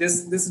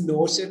 this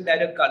notion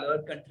that a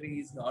colored country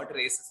is not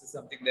racist is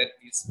something that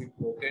needs to be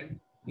broken.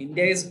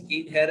 India is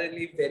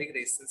inherently very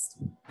racist.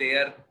 They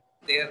are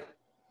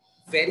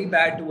very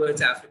bad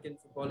towards African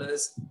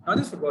footballers, not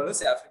just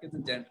footballers, Africans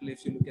in general.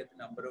 If you look at the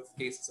number of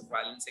cases of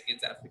violence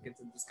against Africans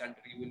in this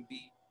country,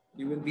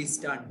 you will be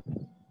stunned.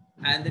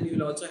 And then you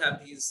will also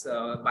have these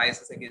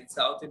biases against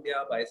South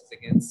India, biases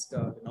against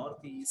the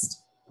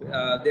Northeast.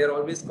 They're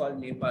always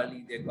called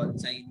Nepali, they're called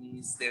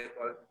Chinese, they're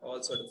called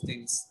all sort of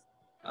things.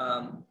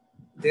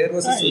 There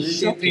was a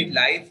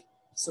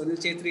Sunil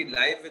Chetri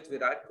live with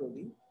Virat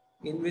Kohli,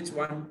 in which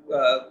one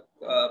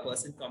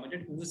person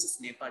commented, who is this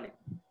Nepali?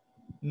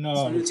 No.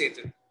 Sunil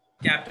Chetri,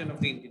 captain of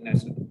the Indian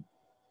national team.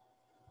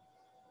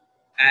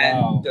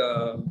 And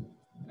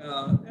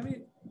I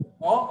mean,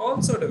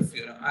 all sort of,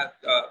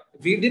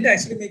 we did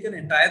actually make an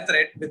entire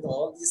thread with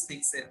all these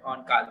things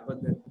on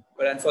Kalpandar,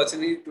 but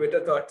unfortunately Twitter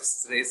thought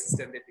this is racist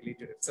and they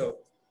deleted it. So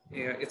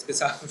it's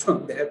bizarre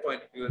from their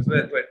point of view as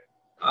well. But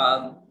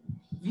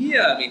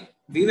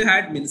we've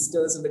had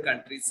ministers in the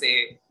country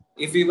say,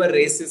 if we were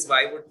racist,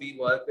 why would we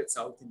work with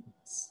South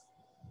Indians?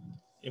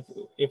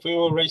 If we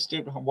were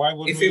racist, why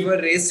would if we were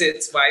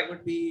racist, why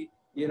would we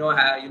be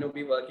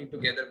working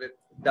together with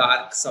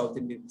dark South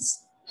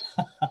Indians?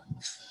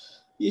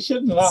 You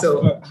shouldn't laugh,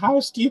 but how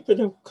stupid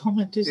a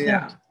comment is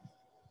that?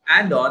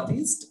 And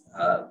Northeast,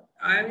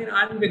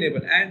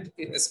 unbelievable. And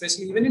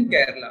especially even in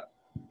Kerala,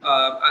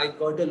 I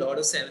got a lot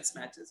of sevens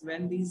matches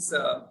when these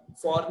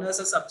foreigners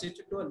are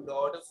subjected to a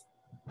lot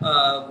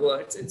of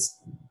words. It's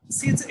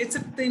a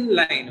thin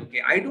line,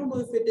 okay? I don't know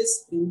if it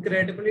is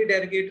incredibly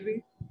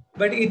derogatory,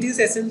 but it is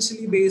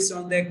essentially based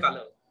on their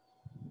color.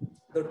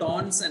 The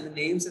taunts and the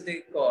names that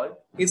they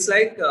call, it's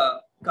like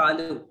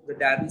Kalu, the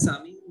Darren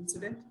Sami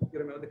incident. You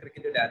remember the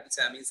cricketer Darren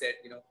Sami said,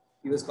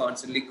 he was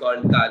constantly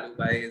called Kalu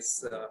by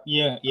his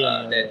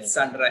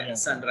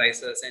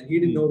Sunrisers, and he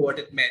didn't know what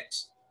it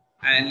meant.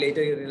 And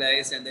later he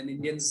realized, and then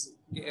Indians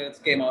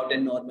came out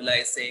and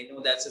normalized, saying,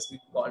 no, that's just we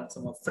called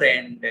some a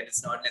friend, and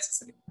it's not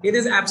necessary. It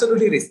is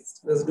absolutely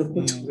racist. There's no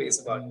two ways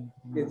about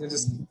it. They're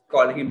just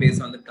calling him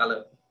based on the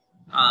color.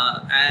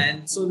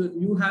 And so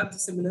you have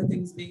similar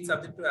things being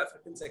subject to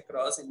Africans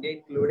across India,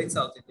 including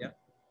South India.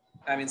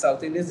 I mean,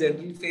 South Indians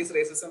generally face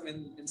racism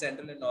in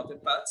central and northern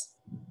parts,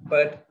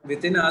 but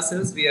within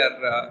ourselves, we are,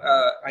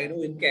 I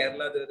know in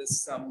Kerala, there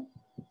is some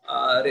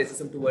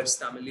racism towards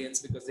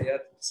Tamilians because they are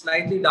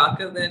slightly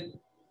darker than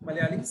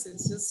Malayalis.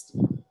 It's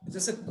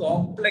just a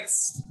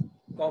complex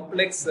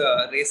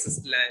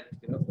racist land,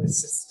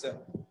 it's just,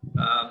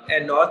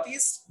 and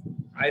Northeast,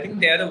 I think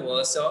they are the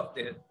worst off.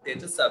 They're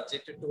just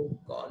subjected to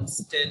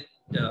constant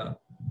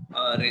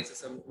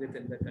racism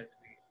within the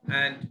country.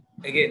 And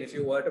again, if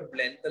you were to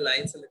blend the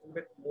lines a little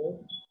bit more,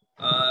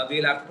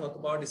 we'll have to talk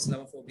about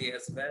Islamophobia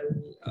as well,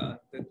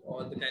 with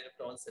all the kind of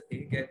taunts that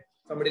they get.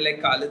 Somebody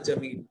like Khalid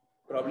Jamil,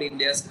 probably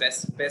India's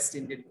best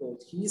Indian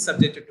coach, he's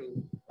subjected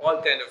to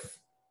all kind of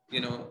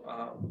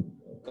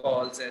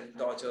calls and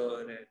torture,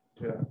 and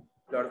a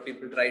lot of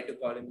people tried to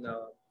call him.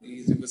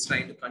 He was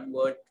trying to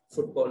convert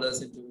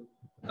footballers into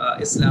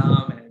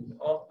Islam, and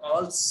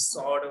all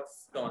sort of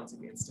taunts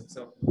against him.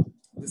 So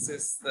this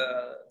is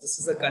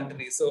a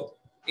country. So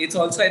it's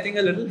also, I think,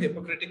 a little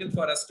hypocritical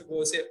for us to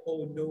go say,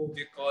 oh no,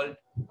 we called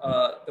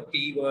the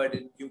P word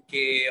in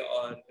UK,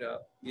 or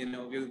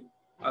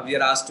we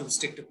are asked to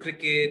stick to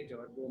cricket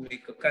or go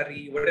make a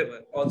curry,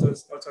 whatever, all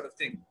sort of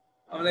thing.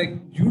 I'm like,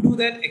 you do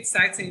that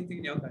exact same thing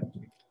in your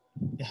country.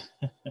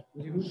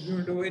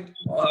 you do it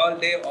all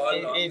day,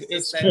 all long.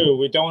 It's true.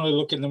 We don't want to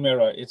look in the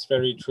mirror. It's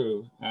very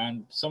true.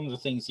 And some of the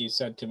things you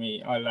said to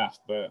me, I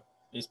laughed, but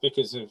it's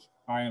because of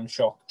I am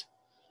shocked.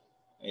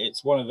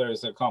 It's one of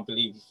those I can't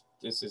believe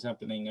this is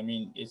happening. I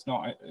mean, it's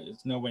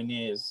nowhere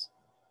near as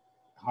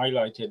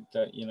highlighted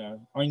that,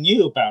 I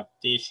knew about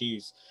the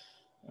issues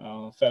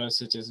fellow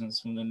citizens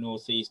from the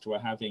Northeast were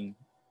having,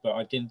 but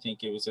I didn't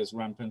think it was as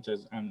rampant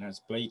and as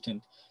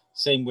blatant.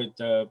 Same with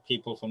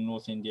people from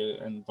North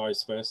India and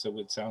vice versa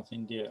with South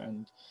India.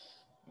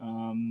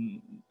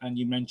 And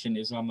you mentioned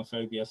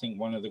Islamophobia. I think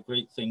one of the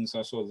great things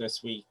I saw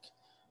this week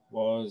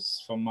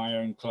was from my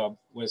own club,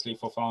 Wesley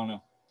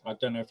Fofana. I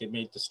don't know if you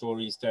made the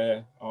stories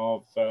there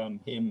of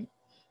him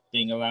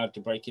being allowed to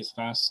break his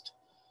fast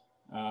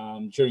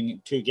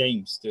during 2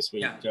 games this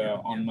week,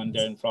 on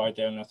Monday and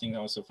Friday. And I think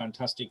that was a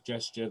fantastic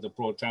gesture that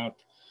brought out,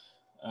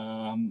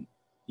 how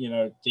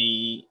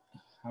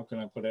can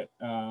I put it,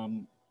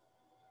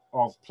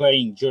 of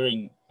playing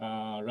during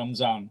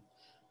Ramzan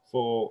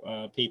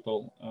for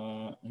people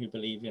who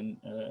believe in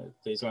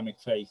the Islamic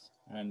faith.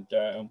 And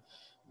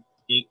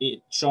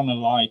it shone a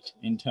light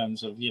in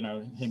terms of,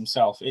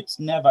 himself. It's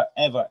never,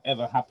 ever,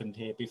 ever happened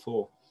here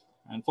before.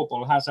 And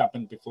football has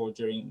happened before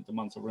during the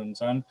month of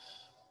Ramzan,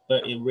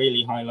 but it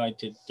really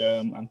highlighted,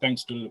 and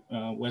thanks to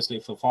Wesley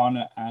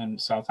Fofana and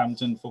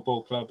Southampton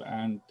Football Club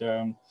and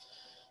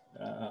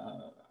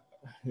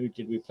who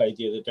did we play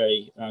the other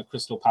day?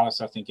 Crystal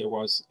Palace, I think it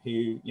was,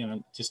 who,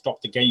 to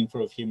stop the game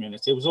for a few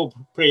minutes. It was all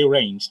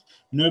prearranged.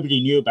 Nobody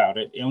knew about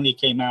it. It only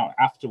came out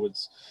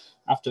afterwards,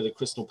 after the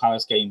Crystal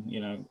Palace game,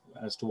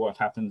 as to what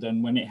happened.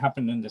 And when it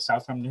happened in the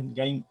Southampton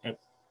game,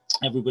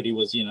 everybody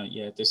was,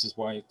 this is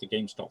why the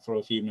game stopped for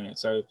a few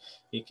minutes, so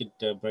he could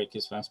break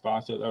his fast. But I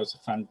thought that was a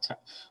fantastic.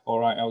 All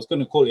right, I was going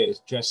to call it a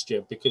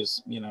gesture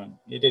because,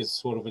 it is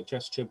sort of a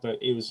gesture,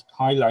 but it was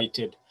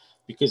highlighted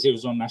because it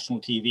was on national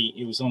TV,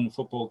 it was on the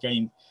football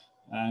game,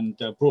 and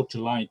brought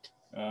to light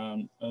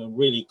a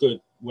really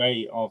good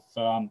way of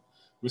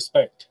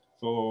respect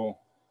for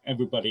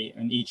everybody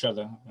and each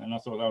other. And I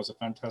thought that was a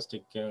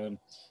fantastic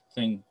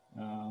thing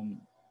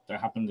that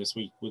happened this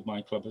week with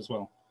my club as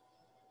well.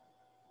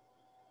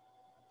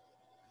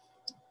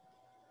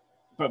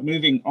 But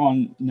moving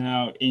on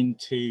now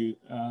into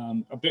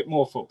a bit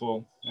more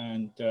football,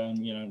 and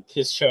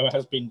this show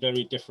has been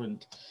very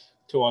different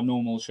to our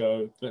normal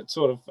show, but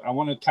sort of I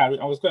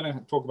was going to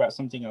talk about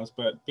something else,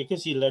 but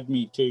because you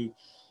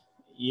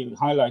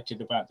highlighted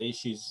about the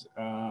issues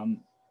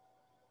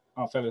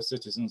our fellow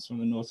citizens from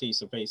the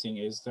Northeast are facing,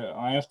 is that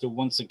I have to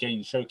once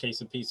again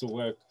showcase a piece of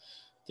work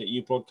that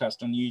you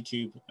broadcast on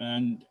YouTube,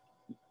 and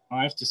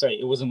I have to say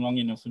it wasn't long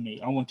enough for me.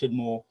 I wanted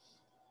more.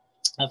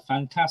 A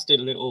fantastic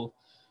little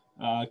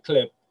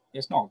clip.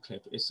 It's not a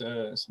clip, it's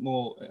a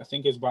small, I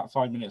think it's about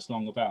 5 minutes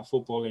long, about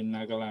football in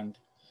Nagaland.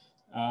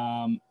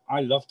 I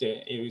loved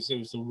it. It was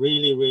a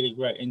really, really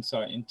great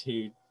insight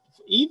into,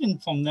 even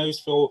from those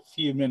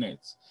few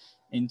minutes,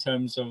 in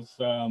terms of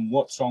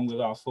what's wrong with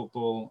our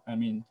football. I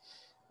mean,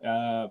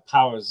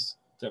 powers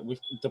that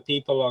the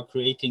people are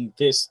creating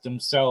this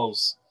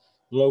themselves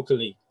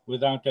locally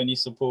without any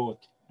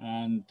support.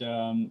 And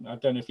I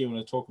don't know if you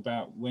want to talk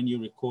about when you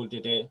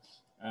recorded it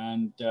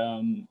and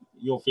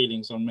your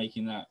feelings on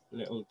making that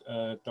little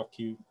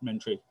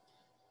documentary.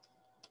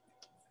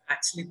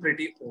 Actually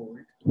pretty old.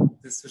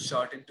 This was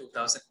shot in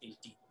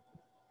 2018.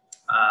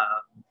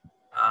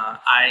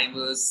 I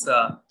was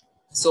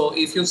so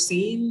if you've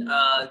seen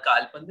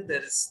Kalpande,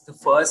 there is the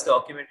first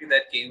documentary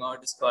that came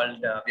out is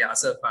called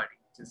Vyasa Party,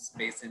 which is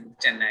based in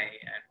Chennai.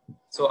 And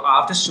so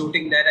after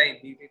shooting that, I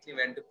immediately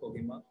went to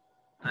Kohima,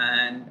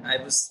 and I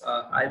was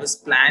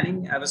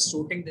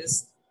shooting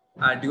this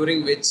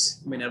during which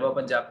Minerva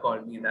Punjab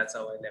called me, and that's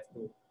how I left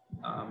to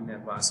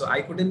Minerva. So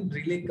I couldn't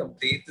really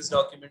complete this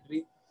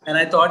documentary, and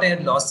I thought I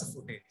had lost the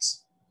footage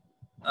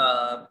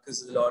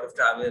because of a lot of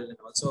travel. And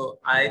also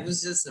I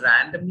was just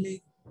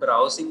randomly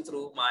browsing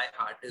through my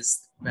hard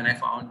disk when I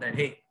found that,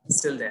 hey, it's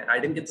still there. I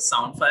didn't get the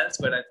sound files,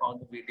 but I found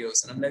the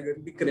videos, and I'm like, it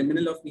would be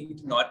criminal of me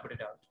to not put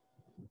it out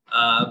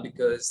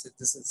because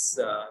this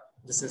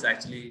is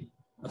actually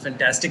a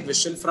fantastic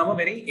visual from a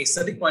very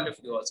aesthetic point of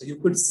view. Also, you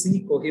could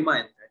see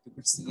Kohima in that. You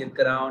could see it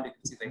around. You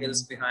could see the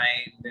hills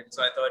behind. And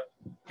so I thought,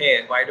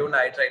 hey, why don't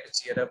I try to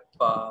cheer up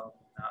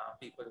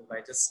people by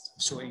just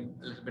showing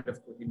a little bit of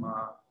Kohima.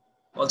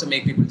 Also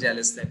make people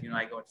jealous that,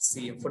 I got to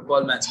see a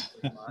football match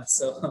in Kohima.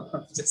 So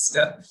just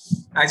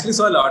actually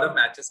saw a lot of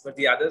matches, but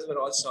the others were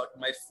all shot on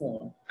my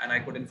phone and I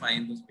couldn't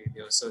find those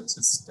videos. So it's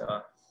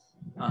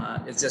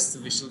just the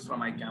visual from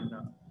my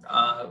camera.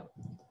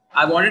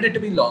 I wanted it to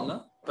be longer,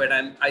 but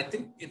I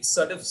think it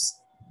sort of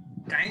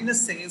kind of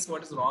says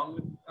what is wrong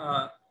with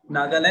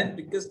Nagaland,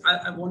 because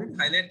I wanted to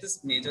highlight this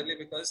majorly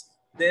because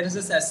there is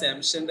this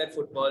assumption that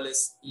football is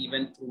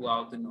even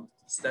throughout the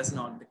Northeast. That's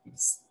not the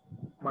case.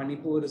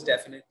 Manipur is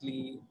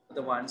definitely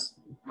the ones.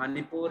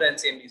 Manipur and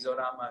say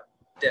Mizoram are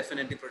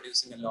definitely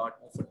producing a lot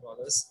more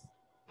footballers.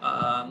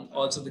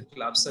 Also, the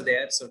clubs are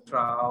there. So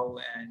Trau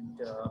and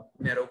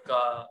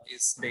Neroka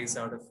is based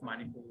out of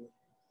Manipur,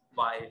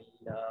 while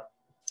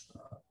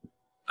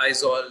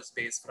Aizawl is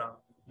based from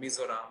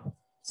Mizoram.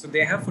 So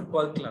they have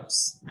football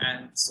clubs,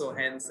 and so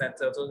hence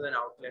that's also an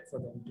outlet for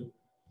them to,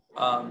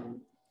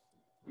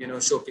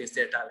 showcase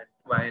their talent.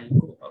 While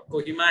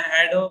Kohima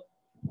had a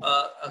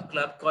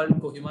club called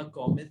Kohima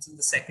Comets in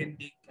the second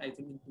league, I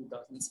think in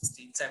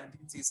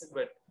 2016-17 season,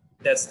 but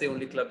that's the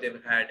only club they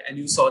ever had. And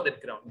you saw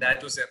that ground;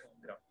 that was their home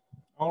ground.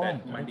 Oh,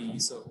 that Mandi.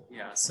 So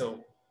yeah,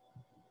 so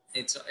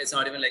it's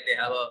not even like they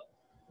have a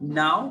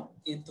now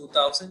in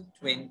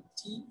 2020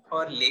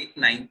 or late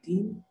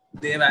 19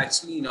 they have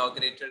actually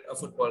inaugurated a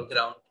football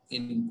ground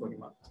in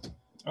Kohima.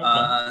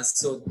 Okay.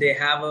 So they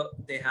have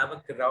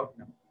a crowd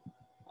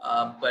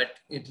now, but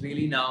it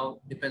really now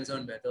depends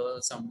on whether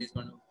somebody's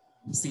going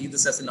to see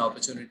this as an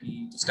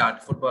opportunity to start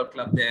a football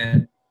club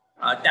there.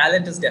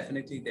 Talent is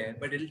definitely there,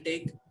 but it'll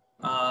take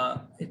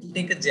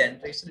a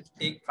generation. It'll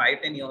take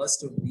 5-10 years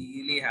to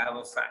really have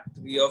a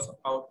factory of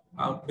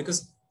out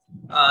because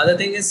the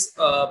thing is.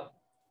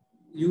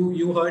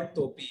 You heard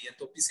Topi, and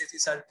Topi says he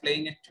started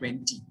playing at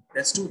 20.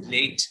 That's too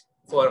late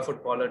for a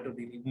footballer to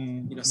really,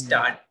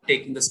 start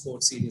taking the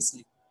sport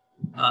seriously.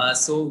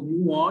 So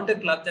you want a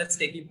club that's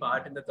taking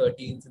part in the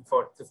 13s and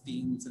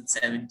 15s and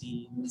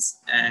 17s,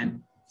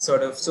 and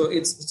sort of. So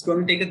it's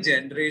going to take a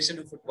generation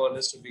of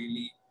footballers to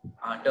really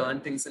turn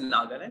things in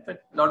Nagaland.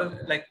 But a lot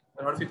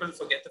of people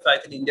forget the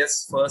fact that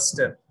India's first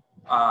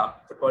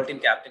football team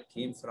captain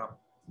came from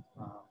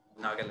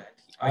Nagaland.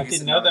 I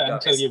didn't know that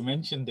until you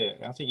mentioned it.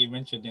 I think you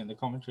mentioned it in the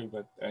commentary,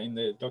 but in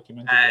the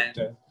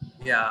documentary.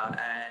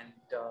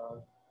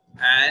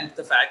 And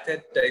the fact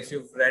that if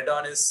you've read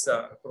on his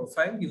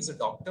profile, he was a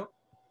doctor,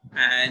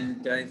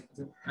 and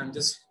I'm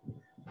just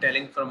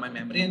telling from my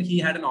memory, and he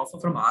had an offer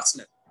from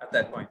Arsenal at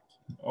that point.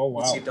 Oh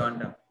wow! Which he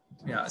turned down.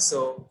 Yeah,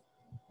 so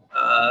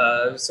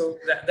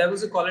that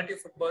was the quality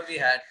of football we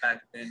had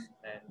back then,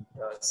 and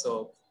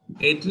so.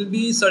 It will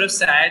be sort of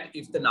sad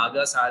if the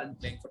Nagas aren't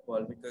playing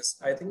football, because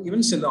I think even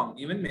Shillong,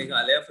 even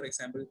Meghalaya, for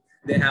example,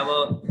 they have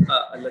a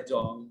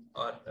Lajong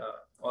or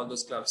all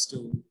those clubs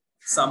to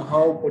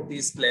somehow put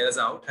these players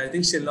out. I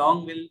think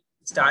Shillong will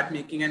start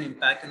making an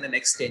impact in the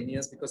next 10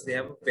 years because they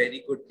have a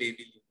very good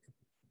baby league.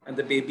 And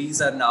the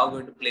babies are now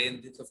going to play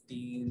in the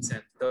 15s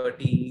and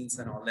 13s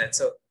and all that.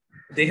 So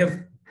they have,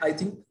 I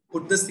think,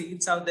 put the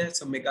seeds out there.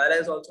 So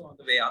Meghalaya is also on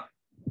the way up.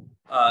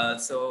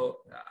 So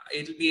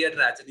it'll be a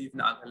tragedy if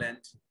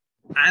Nagaland.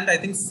 And I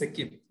think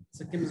Sikkim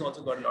has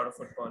also got a lot of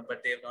football,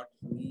 but they have not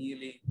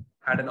really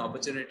had an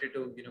opportunity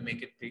to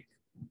make it big.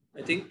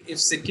 I think if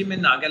Sikkim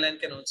and Nagaland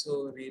can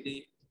also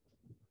really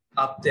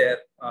up their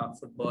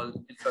football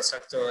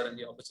infrastructure and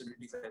the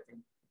opportunities, I think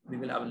we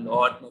will have a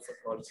lot more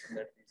footballers from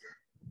that region.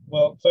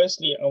 Well,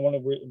 firstly, I want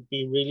to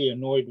be really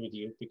annoyed with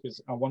you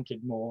because I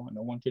wanted more, and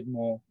I wanted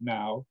more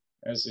now,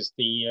 as is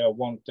the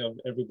want of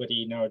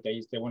everybody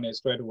nowadays. They want it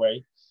straight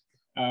away.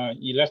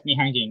 You left me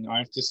hanging, I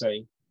have to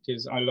say,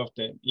 because I loved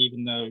it,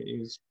 even though it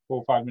was 4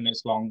 or 5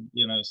 minutes long,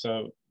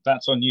 so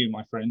that's on you,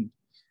 my friend.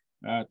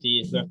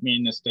 You left me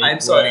in a state I'm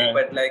sorry,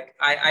 but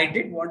I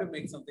did want to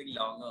make something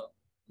longer.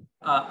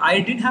 I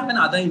did have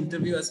another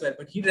interview as well,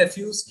 but he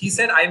refused. He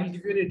said, I will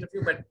give you an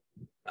interview, but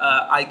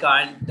I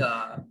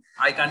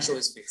can't show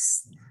his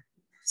face.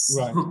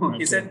 So right.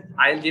 He said,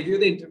 I'll give you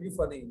the interview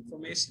for the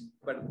information,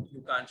 but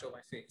you can't show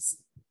my face.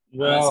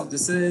 Well, so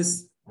this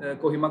is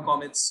Kohima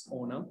Comets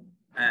owner.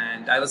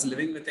 And I was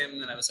living with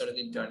him and I was sort of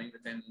interning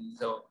with him.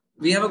 So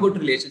we have a good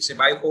relationship.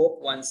 I hope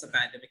once the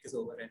pandemic is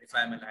over and if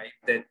I'm alive,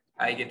 that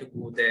I get to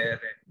go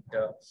there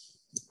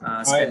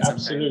and spend some time. I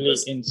absolutely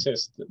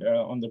insist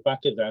on the back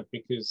of that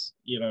because,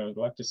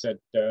 like I said,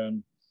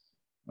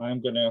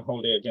 I'm going to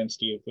hold it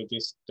against you for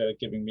just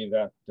giving me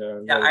that.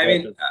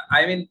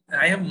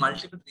 I have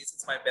multiple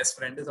reasons. My best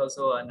friend is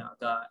also a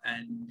Naga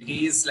and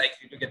he's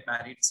likely to get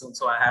married soon.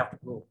 So I have to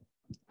go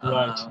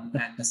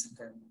and listen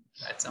to him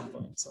at some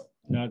point. So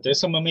no, there's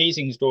some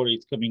amazing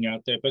stories coming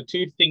out there, but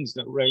two things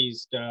that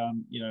raised,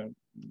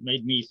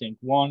 made me think.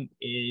 One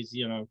is,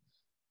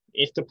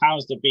 if the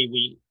powers that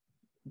be,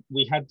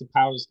 we had the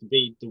powers to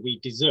be that we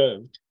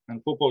deserved,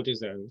 and football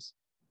deserves,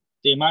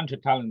 the amount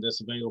of talent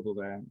that's available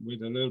there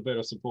with a little bit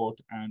of support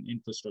and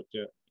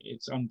infrastructure,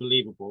 it's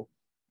unbelievable.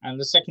 And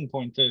the second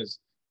point is,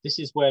 this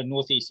is where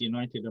Northeast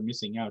United are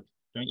missing out,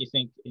 don't you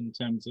think, in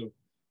terms of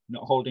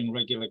not holding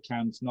regular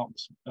camps, not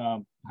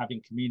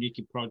having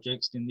community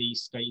projects in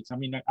these states. I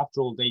mean,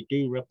 after all, they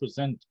do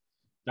represent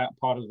that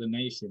part of the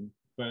nation,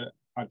 but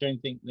I don't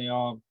think they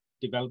are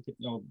developing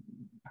or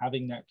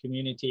having that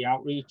community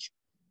outreach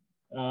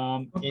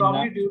in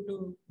Probably that. due to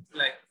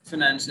like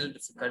financial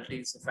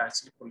difficulties of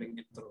actually pulling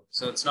it through.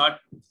 So it's not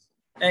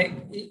like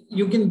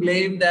you can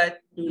blame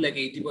that to like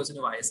 80%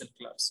 of ISL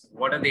clubs.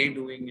 What are they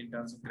doing in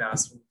terms of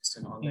grassroots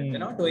and all that? They're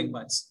not doing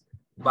much.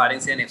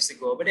 Barring say an FC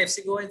Goa, but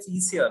FC Goa is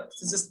easier.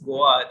 It's just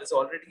Goa. There's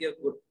already a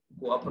good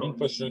Goa Pro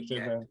League.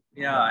 And,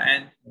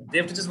 and they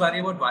have to just worry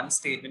about one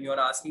state when you're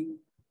asking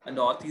a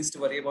Northeast to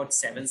worry about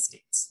 7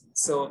 states.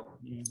 So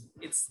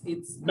it's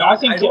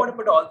not. I don't want to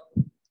put all.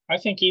 I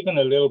think even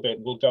a little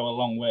bit will go a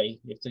long way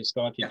if they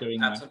started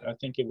doing absolutely. That. I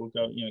think it will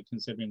go,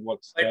 considering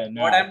what's there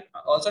now. What I'm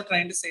also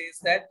trying to say is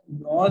that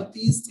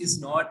Northeast is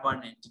not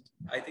one entity.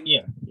 I think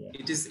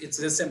it's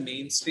just a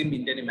mainstream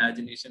Indian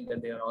imagination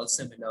that they are all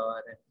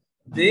similar. And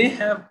they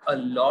have a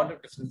lot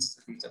of differences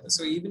with each other.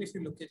 So even if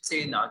you look at,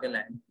 say,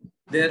 Nagaland,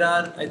 there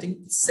are, I think,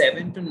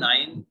 7 to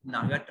 9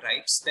 Naga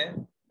tribes there.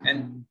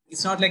 And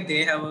it's not like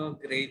they have a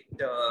great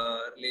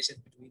relation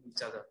between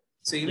each other.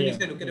 So even if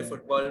you look at a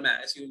football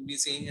match, you'll be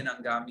seeing an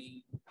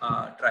Angami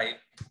tribe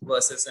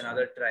versus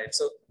another tribe.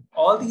 So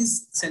all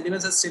these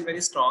sentiments are still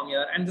very strong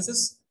here. And this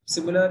is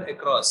similar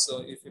across.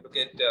 So if you look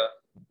at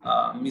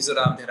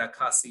Mizoram, there are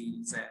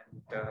Khasis,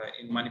 and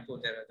in Manipur,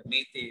 there are the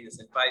Meiteis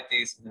and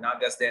Paites and the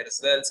Nagas there as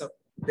well. So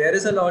there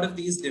is a lot of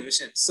these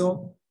divisions.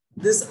 So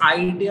this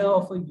idea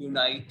of a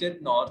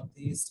united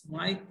Northeast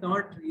might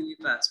not really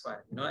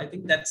transpire. I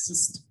think that's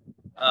just...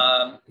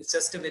 it's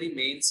just a very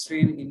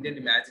mainstream Indian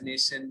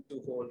imagination to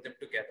hold them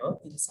together.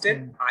 Instead,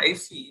 I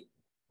feel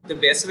the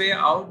best way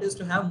out is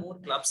to have more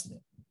clubs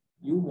there.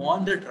 You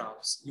want the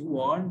Draws, you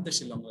want the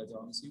Shillong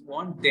Legends, you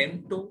want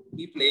them to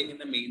be playing in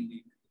the main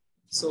league.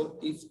 So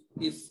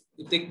if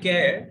they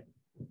care,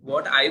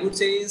 what I would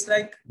say is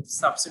like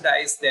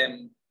subsidize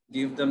them,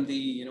 give them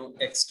the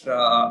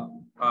extra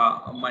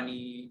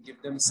money, give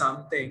them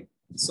something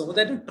so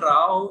that a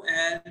Draw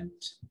and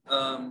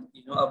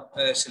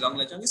Shillong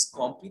Legend is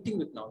competing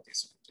with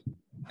Northeast United.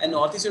 And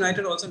Northeast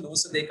United also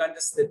knows that they can't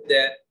just sit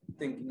there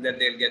thinking that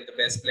they'll get the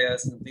best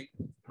players and something.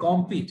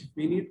 Compete.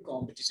 We need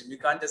competition. We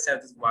can't just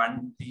have this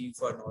one team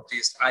for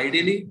Northeast.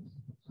 Ideally,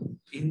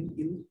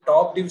 in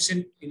top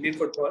division Indian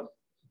football,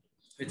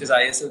 which is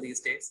ISL these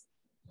days,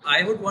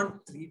 I would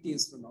want 3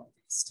 teams for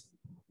Northeast.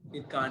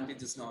 It can't be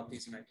just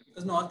Northeast United.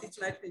 Because Northeast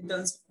United, in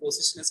terms of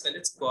position as well,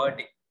 it's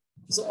quality.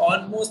 So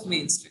almost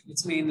mainstream.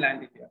 It's mainland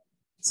India.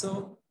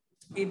 So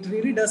it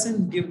really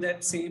doesn't give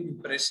that same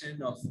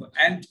impression of...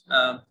 And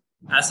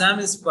Assam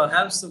is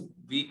perhaps the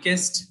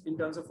weakest in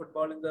terms of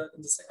football in the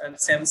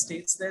 7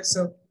 states there.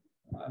 So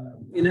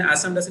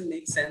Assam doesn't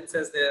make sense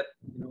as their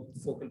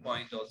focal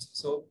point also.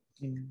 So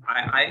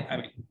I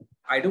mean,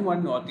 I don't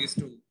want Northeast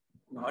to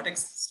not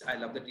exist. I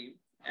love the team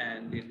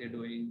and they're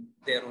doing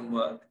their own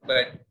work.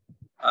 But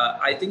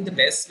I think the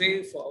best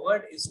way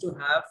forward is to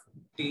have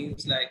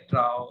teams like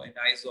Trau and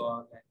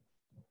Aizawl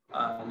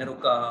and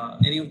Naruka,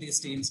 any of these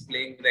teams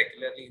playing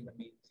regularly in the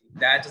main team.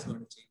 That is going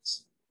to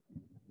change.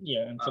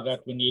 Yeah, and for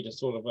that we need a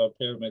sort of a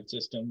pyramid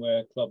system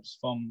where clubs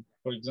from,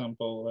 for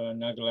example,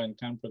 Nagaland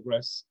can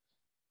progress.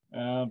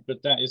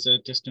 But that is a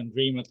distant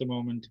dream at the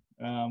moment,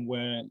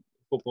 where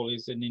football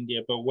is in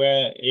India. But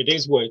where it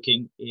is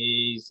working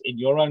is in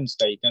your own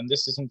state. And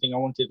this is something I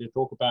wanted to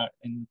talk about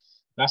in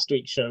last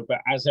week's show. But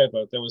as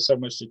ever, there was so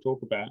much to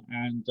talk about.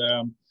 And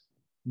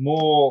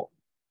more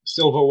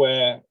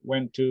silverware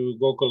went to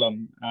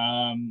Gokulam.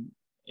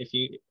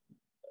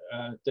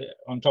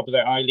 On top of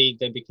their I-League,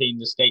 they became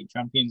the state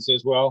champions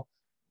as well.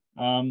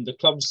 The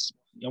clubs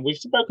we've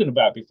spoken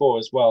about before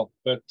as well,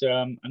 but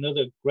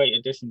another great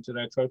addition to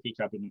their trophy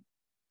cabinet.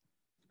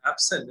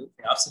 Absolutely.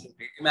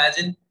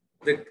 Imagine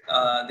they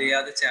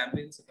are the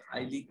champions of the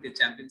I-League, the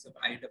champions of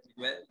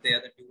IWL, they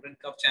are the Durand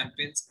Cup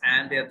champions,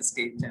 and they are the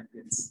state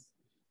champions.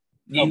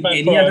 In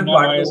any other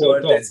part of the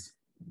world,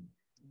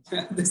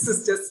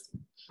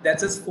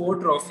 that's just 4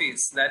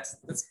 trophies. That's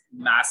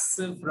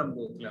massive from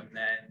Gokulam,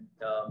 and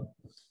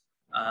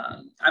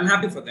I'm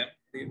happy for them.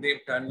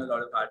 They've done a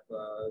lot of hard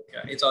work.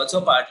 It's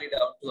also partly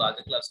down to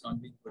other clubs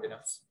not being good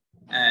enough.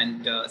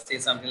 And say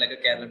something like a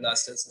Kerala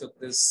Blasters took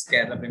this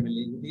Kerala Premier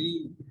League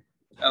really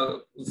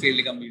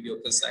feeling a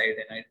mediocre side,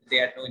 and they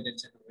had no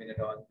intention to win at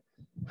all.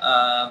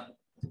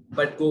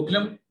 But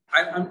Gokulam,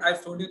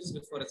 I've told you this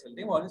before as well.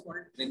 They've always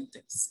wanted to win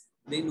things.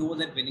 They know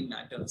that winning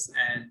matters,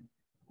 and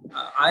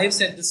I've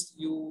said this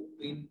to you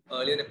in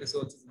earlier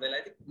episodes as well.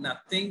 I think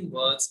nothing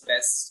works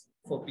best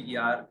for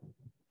PR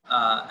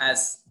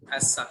as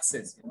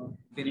success,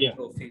 winning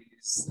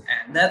trophies,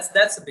 and that's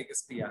the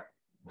biggest PR.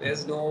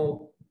 There's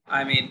no,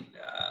 I mean,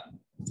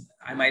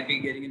 I might be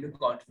getting into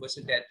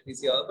controversial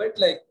territories here, but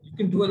like you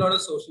can do a lot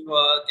of social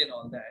work and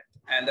all that,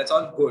 and that's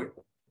all good.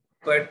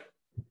 But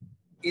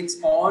it's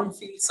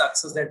on-field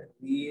success that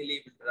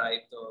really will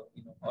drive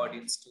the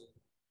audience to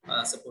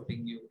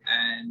supporting you,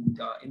 and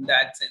in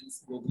that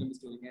sense, Gokulam is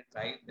doing it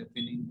right. They're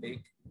winning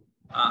big.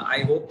 I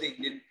hope the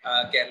Indian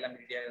Kerala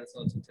media is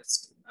also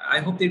just I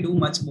hope they do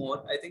much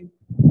more. I think,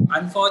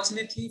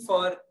 unfortunately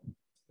for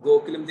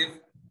Gokulam,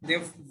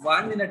 they've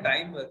won in a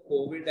time where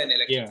COVID and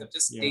elections Yeah, have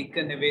just yeah,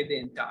 taken away the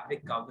entire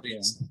coverage.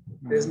 yeah.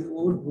 There's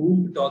no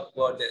room to talk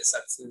about their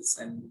success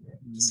and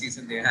the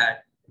season they had.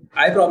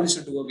 I probably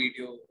should do a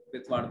video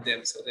with one of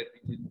them so that we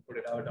can put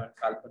it out on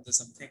Kalpat or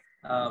something.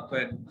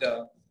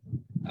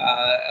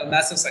 A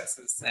massive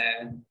success,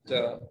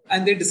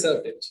 and they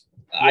deserved it.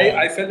 Yeah,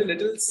 I felt a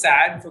little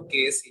sad for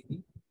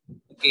KSEB.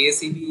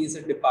 KSEB is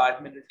a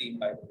departmental team,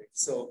 by the way.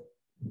 So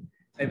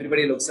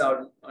everybody looks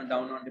down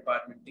on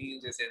department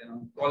teams. They say,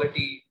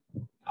 quality.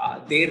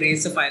 They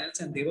raised the finals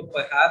and they were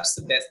perhaps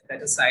the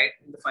better side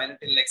in the final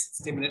till like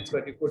 60 minutes,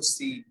 but you could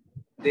see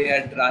they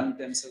had run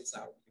themselves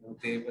out.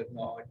 They were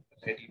not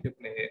ready to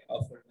play a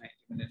full 90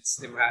 minutes.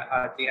 They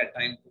hardly had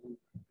time to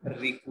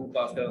recoup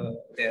after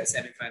their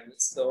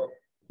semi-finals. So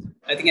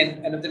I think at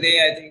the end of the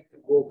day, I think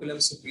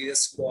Gokulam's superior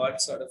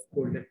squad sort of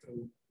pulled it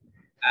through,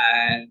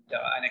 and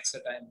an extra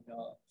time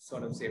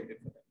sort of saved it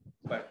for them.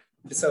 But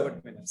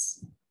deserved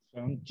winners. so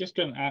I'm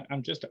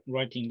just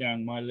writing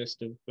down my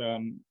list of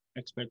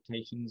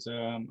expectations.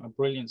 A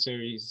brilliant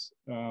series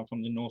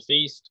from the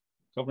Northeast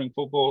covering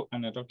football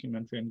and a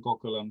documentary in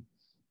Gokulam.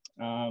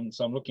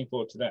 So I'm looking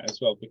forward to that as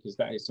well, because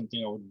that is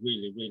something I would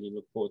really, really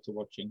look forward to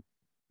watching.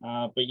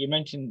 But you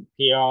mentioned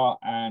PR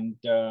and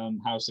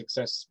how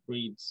success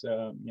breeds,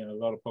 a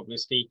lot of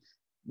publicity.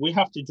 We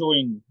have to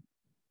join.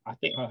 I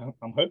think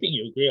I'm hoping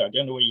you agree. I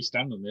don't know where you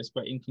stand on this,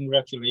 but in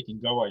congratulating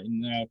Goa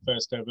in their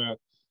first ever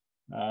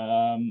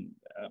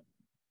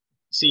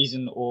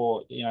season,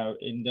 or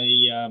in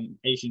the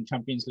Asian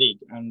Champions League,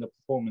 and the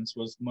performance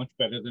was much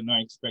better than I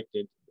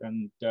expected.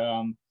 And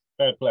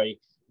fair play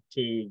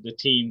to the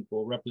team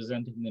for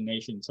representing the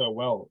nation so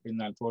well in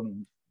that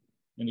tournament,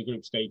 in the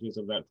group stages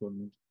of that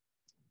tournament.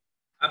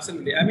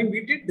 Absolutely. I mean,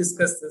 we did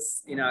discuss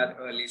this in our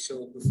early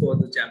show before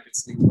the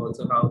Champions League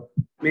also, how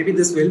maybe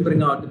this will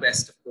bring out the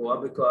best of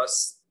Goa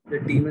because the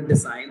team is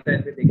designed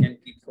that way they can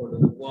keep hold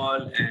of the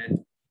ball,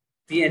 and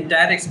the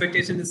entire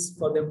expectation is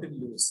for them to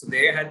lose. So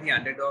they had the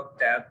underdog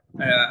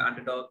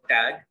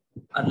tag,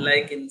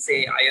 unlike in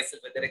say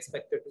ISL where they're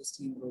expected to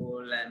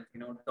steamroll and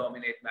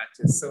dominate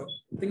matches. So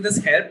I think this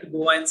helped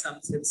Goa in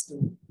some sense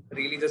to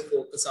really just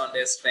focus on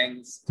their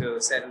strengths, to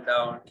settle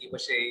down, keep a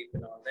shape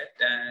and all that.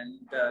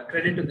 And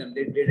credit to them,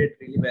 they did it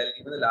really well.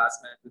 Even the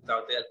last match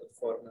without the help of the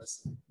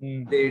foreigners,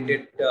 they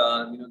did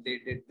they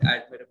did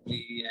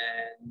admirably.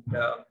 And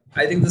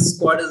I think the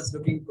squad is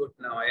looking good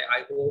now.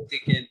 I hope they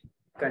can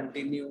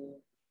continue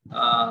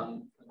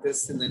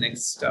this in the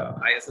next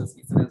ISL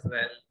season as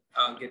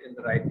well. Get in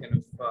the right kind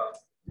of.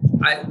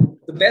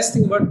 The best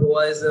thing about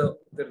Goa is the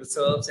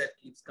reserves that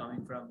keeps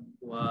coming from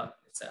Goa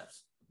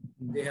itself.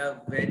 They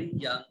are very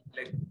young.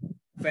 Like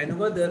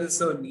whenever there is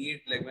a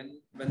need, like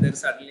when there's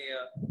suddenly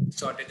a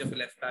shortage of a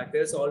left back,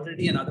 there's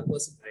already another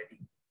person ready,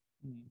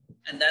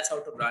 and that's how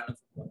to run a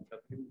football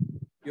club.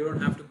 You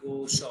don't have to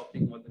go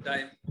shopping all the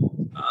time.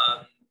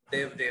 They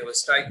have a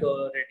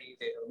striker ready,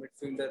 they have a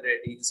midfielder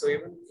ready. So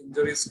even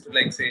injuries to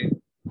like say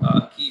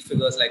key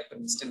figures like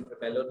Princeton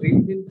Capello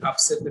really didn't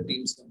upset the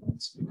team so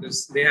much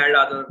because they had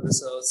other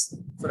reserves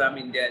from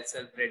India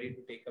itself ready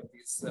to take up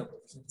these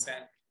positions.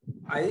 And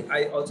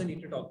I also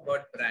need to talk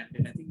about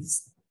Brandon. I think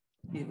he's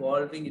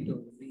evolving into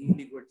a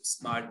really good,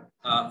 smart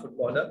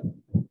footballer.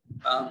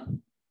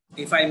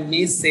 If I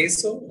may say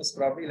so, it's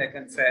probably like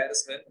unfair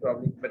as well,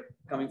 probably, but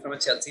coming from a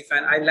Chelsea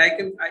fan, I like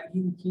him.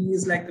 He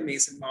is like the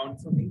Mason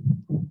Mount for me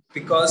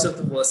because of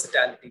the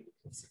versatility.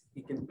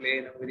 He can play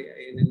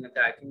in an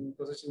attacking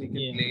position. He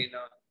can play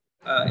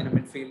in a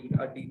midfield,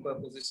 a deeper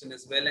position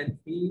as well. And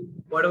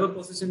whatever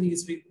position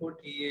he's been put,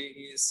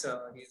 he's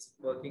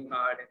working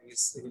hard and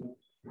he's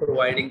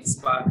providing the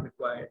spark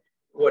required.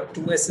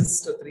 2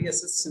 assists or 3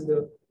 assists in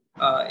the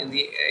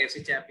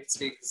AFC Champions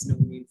League is no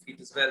mean feat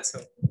as well. So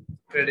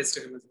credits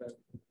to him as well.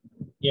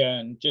 Yeah,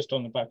 and just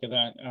on the back of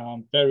that,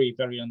 very,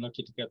 very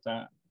unlucky to get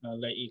that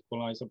late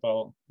equaliser by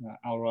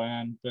Al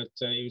Rayyan, but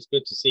it was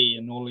good to see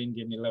an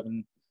All-Indian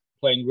 11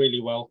 playing really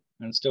well,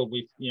 and still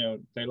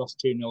they lost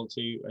 2-0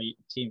 to a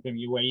team from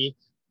UAE,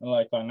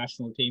 like our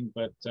national team,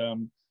 but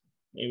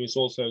it was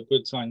also a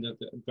good sign that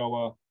the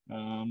Goa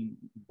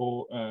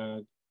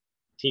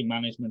team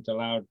management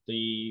allowed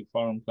the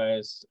foreign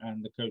players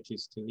and the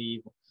coaches to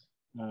leave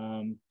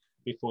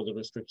before the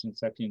restrictions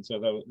set in. So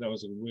that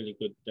was a really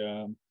good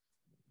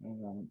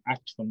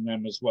act from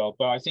them as well.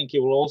 But I think it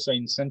will also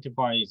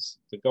incentivize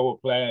the Goa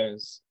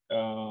players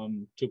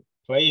to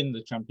play in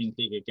the Champions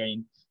League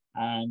again.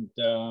 And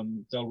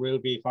they'll really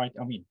be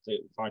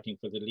fighting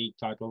for the league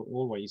title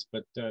always,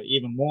 but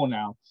even more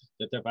now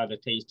that they've had a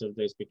taste of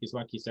this, because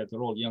like you said, they're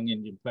all young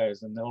Indian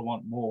players and they'll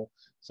want more.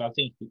 So I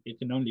think it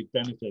can only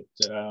benefit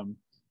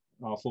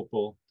our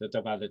football that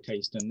they've had a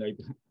taste and they've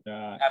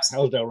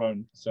held their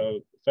own.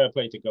 So fair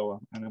play to Goa,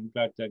 and I'm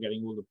glad they're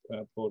getting all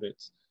the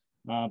plaudits.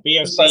 BFC.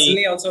 It's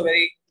personally also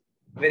very,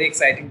 very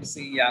exciting to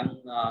see young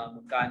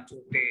Mukan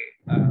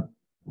Chote.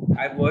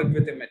 I worked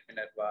with him at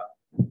Minerva.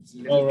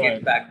 He was a little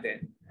kid back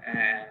then.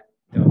 And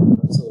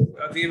so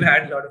we've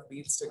had a lot of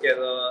meals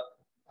together.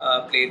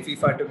 played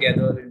FIFA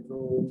together in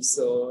Rome.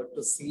 So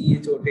to see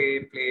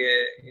Chote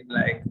play in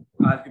like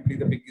arguably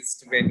the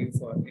biggest venue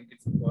for Indian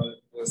football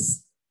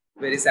was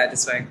very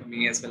satisfying for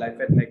me as well. I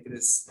felt like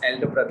this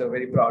elder brother,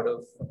 very proud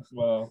of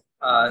Well,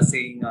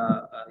 seeing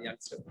a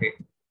youngster play.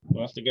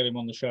 we'll have to get him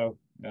on the show.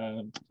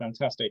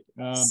 Fantastic.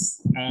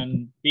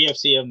 And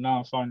BFC have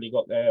now finally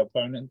got their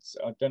opponents.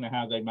 I don't know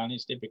how they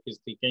managed it because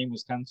the game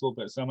was cancelled,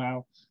 but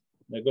somehow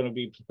they're going to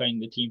be playing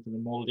the team from the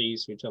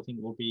Maldives, which I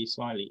think will be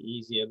slightly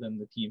easier than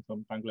the team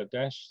from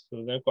Bangladesh.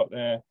 So they've got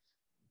their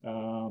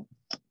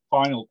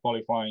final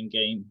qualifying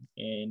game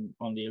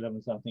on the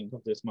 11th, I think,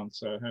 of this month.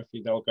 So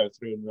hopefully they'll go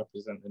through and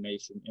represent the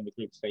nation in the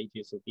group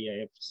stages of the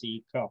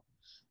AFC Cup.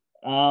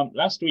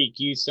 Last week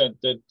you said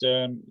that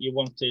you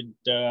wanted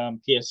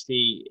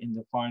PSG in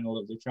the final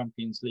of the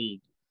Champions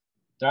League.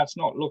 That's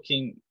not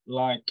looking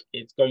like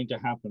it's going to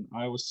happen.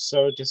 I was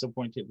so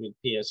disappointed with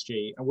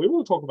PSG. And we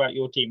will talk about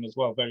your team as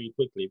well very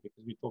quickly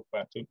because we talk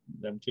about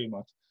them too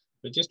much.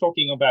 But just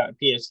talking about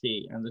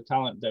PSG and the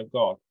talent they've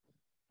got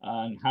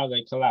and how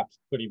they collapsed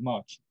pretty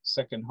much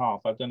second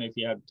half. I don't know if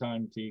you had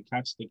time to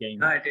catch the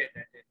game. I did.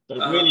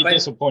 But really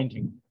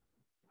disappointing.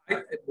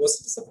 It was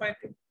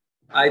disappointing.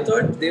 I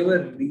thought they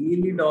were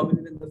really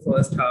dominant in the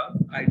first half.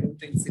 I don't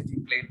think City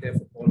played their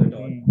football at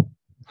all.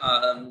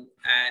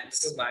 And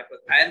this is my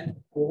point. And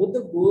both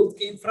the goals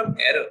came from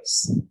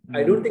errors.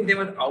 I don't think they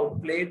were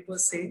outplayed per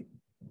se.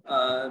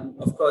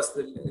 Of course,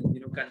 the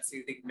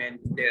conceding meant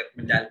their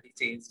mentality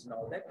changed and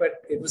all that.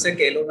 But it was a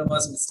Keylor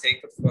Navas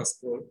mistake for first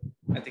goal.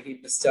 I think he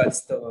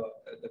misjudged the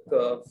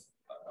curve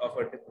of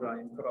a De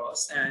Bruyne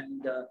cross.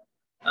 And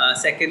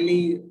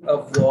secondly, a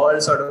wall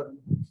sort of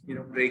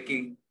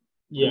breaking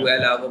to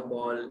allow a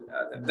ball.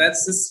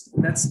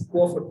 That's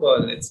poor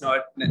football. It's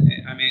not.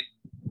 I mean,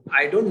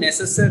 I don't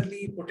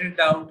necessarily put it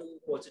down to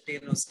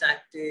Pochettino's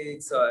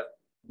tactics or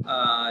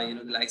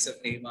the likes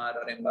of Neymar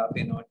or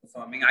Mbappe not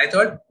performing. I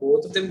thought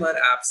both of them were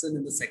absent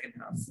in the second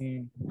half,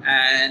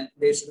 and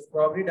they should have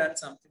probably done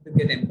something to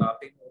get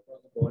Mbappe more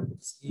on the ball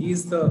because he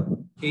is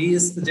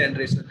the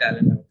generational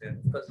talent out there.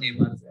 Because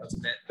Neymar is also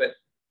there, but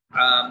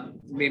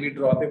maybe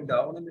drop him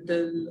down a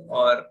little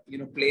or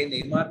play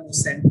Neymar more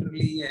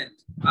centrally and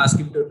ask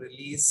him to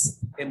release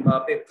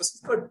Mbappe because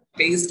he's got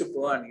pace to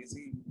burn.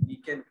 He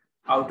can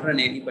outrun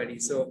anybody.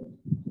 So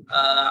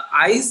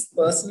I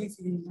personally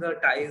feel the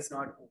tie is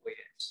not over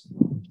yet.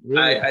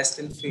 Really? I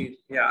still feel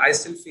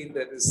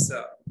there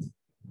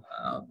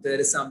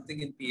is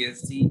something in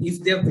PSG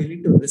if they're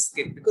willing to risk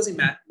it because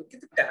look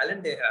at the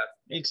talent they have.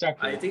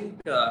 Exactly. I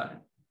think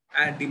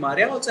and Di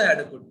Maria also had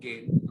a good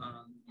game.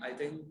 I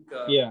think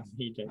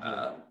he did.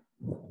 I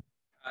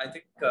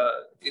think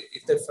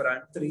if the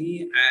front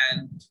three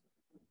and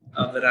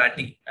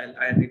Verratti,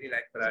 I really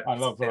like Verratti. I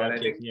love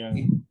Verratti.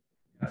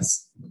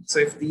 Yes. So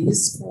if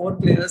these four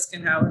players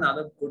can have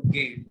another good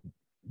game,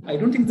 I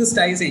don't think this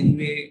tie is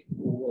anyway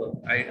over.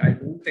 I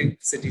don't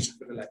think City should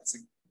be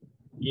relaxing.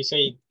 You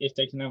say if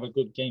they can have a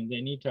good game,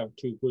 they need to have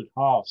two good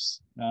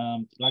halves.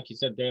 Like you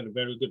said, they had a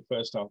very good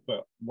first half,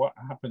 but what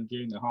happened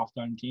during the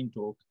halftime team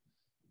talk?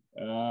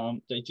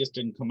 They just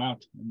didn't come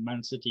out.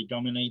 Man City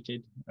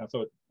dominated. I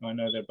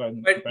know they're both.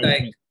 But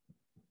like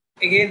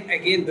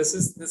again, this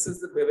is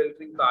the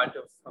bewildering part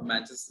of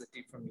Manchester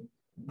City for me.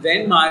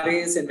 When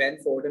Mahrez and when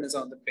Foden is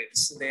on the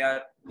pitch, they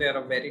are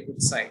a very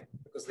good side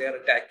because they are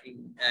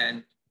attacking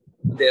and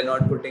they're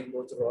not putting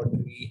both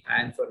Rodri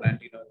and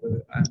Fernandinho.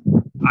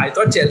 I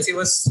thought Chelsea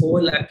was so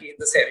lucky in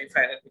the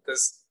semi-final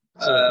because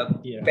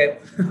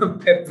Pep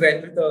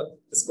went with the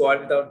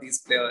squad without these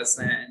players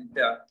and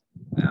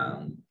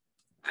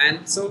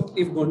so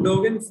if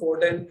Gundogan,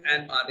 Foden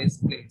and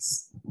Mahrez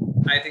plays,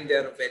 I think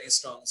they're a very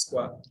strong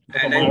squad.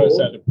 And Mahrez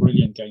had a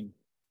brilliant game.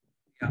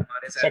 Yeah,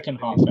 Mahrez second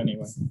half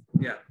anyway.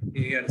 Yeah,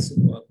 he had a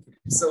super.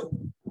 So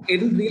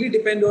it'll really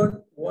depend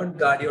on what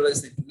Guardiola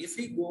is thinking. If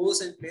he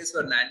goes and plays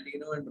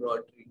Fernandinho and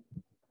Rodri,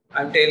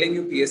 I'm telling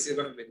you, PSG is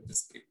going to win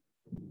this game.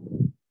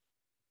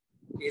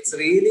 It's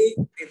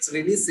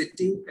really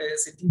City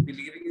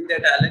believing in their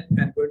talent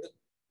and going to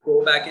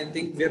go back and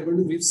think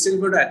we've still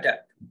got to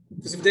attack.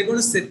 Because if they're going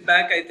to sit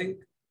back, I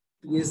think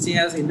PSG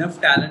has enough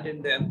talent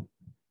in them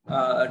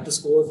to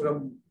score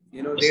from.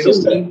 They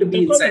don't need to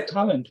be inside. Got the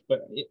talent,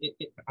 but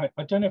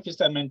I don't know if it's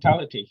their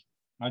mentality.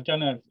 I don't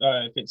know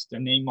if it's the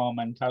Neymar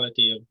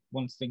mentality of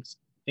once things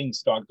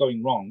start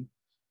going wrong,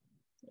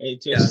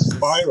 it just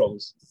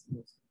spirals.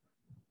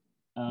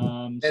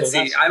 Let's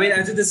see. I mean,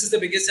 I think this is the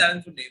biggest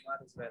challenge for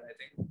Neymar as well. I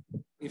think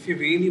if he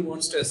really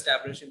wants to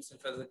establish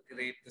himself as a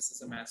great, this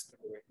is a match to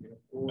do it.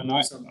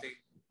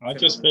 I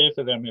just fear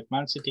for them if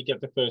Man City get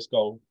the first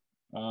goal.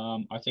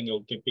 I think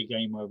it'll be a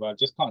game over. I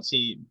just can't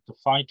see the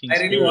fighting. I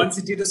really want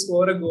City to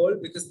score a goal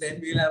because then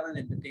we'll have an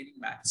entertaining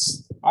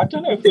match. I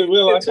don't know if we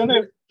will. I don't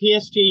know if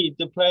PSG,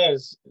 the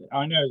players,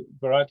 I know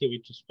Verratti we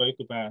just spoke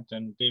about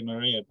and Di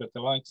Maria, but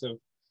the likes of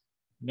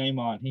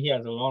Neymar, he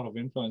has a lot of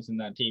influence in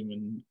that team.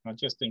 And I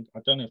just think,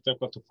 I don't know if they've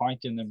got the fight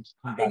in them to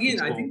come back.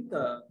 Again, I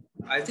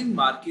think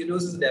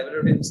Marquinhos has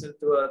developed himself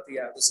to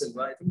Thiago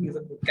Silva. I think he's a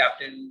good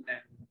captain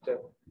and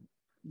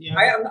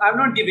I'm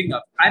not giving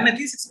up. I'm at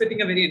least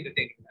expecting a very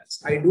entertaining match.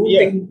 I do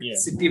think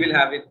City will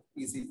have it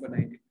easy for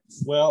 90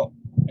 minutes. Well,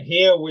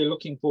 here we're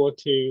looking forward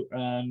to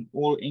an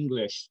all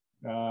English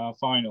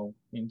final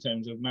in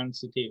terms of Man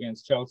City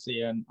against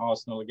Chelsea and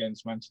Arsenal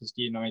against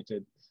Manchester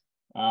United.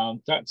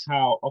 That's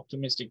how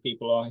optimistic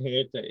people are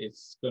here that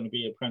it's going to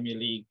be a Premier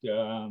League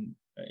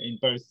in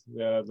both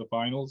the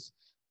finals.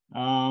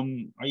 Are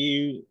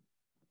you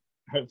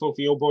hopeful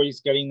for your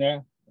boys getting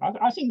there?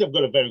 I think they've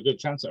got a very good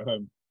chance at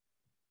home.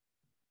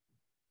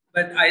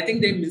 But I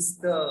think they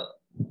missed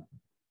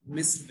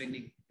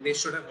winning. They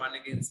should have won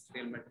against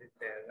Real Madrid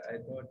there.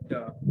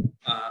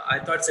 I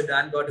thought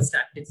Zidane got his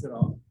tactics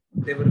wrong.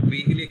 They were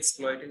really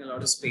exploiting a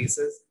lot of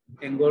spaces.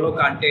 N'Golo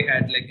Kante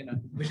had like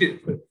an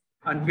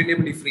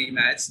unbelievably free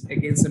match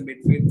against a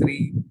midfield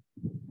three.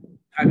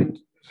 I mean,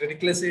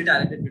 ridiculously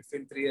talented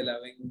midfield three,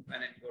 allowing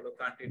an N'Golo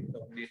Kante to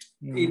dominate.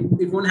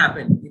 It won't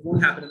happen. It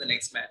won't happen in the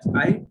next match.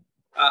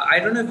 I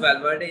don't know if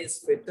Valverde is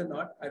fit or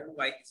not. I don't know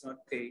why he's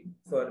not playing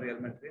for Real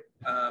Madrid.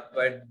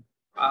 But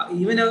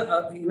even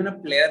a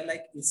player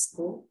like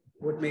Isco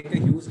would make a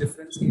huge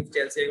difference if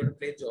Chelsea are going to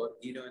play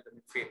Jorginho in the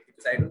midfield,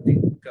 because I don't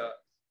think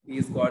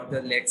he's got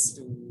the legs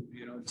to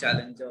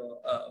challenge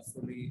a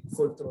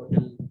full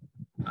throttle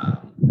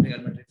Real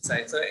Madrid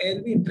side. So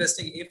it'll be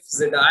interesting if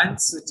Zidane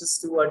switches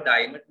to a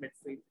diamond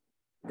midfield,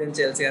 then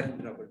Chelsea are in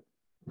trouble.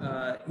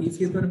 If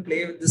he's going to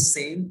play with the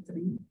same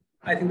three,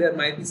 I think there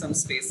might be some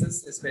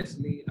spaces,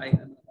 especially I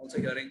am also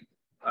hearing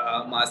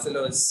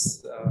Marcelo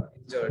is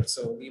injured,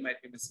 so he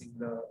might be missing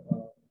the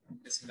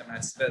match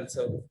as well.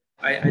 So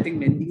I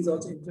think Mendy is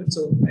also injured,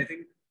 so I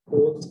think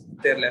both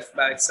their left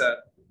backs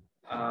are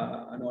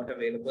not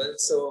available.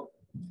 So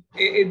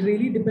it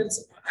really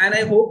depends, and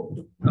I hope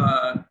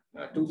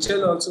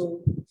Tuchel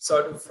also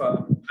sort of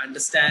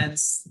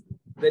understands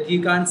that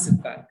he can't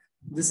sit back.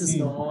 This is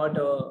not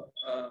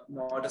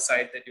a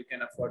side that you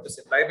can afford to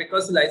sit by,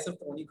 because the likes of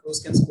Toni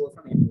Kroos can score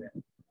from anywhere.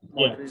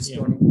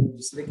 Toni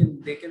Kroos, they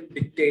can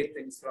dictate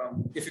things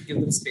from if you give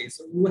them space.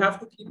 So you have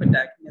to keep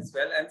attacking as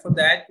well, and for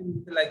that you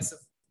need the likes of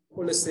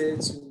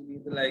Pulisic, you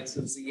need the likes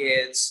of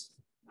Ziyech.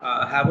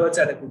 Havertz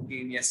had a good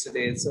game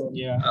yesterday, so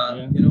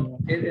it'll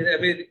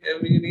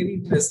be really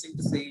interesting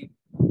to see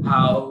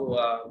how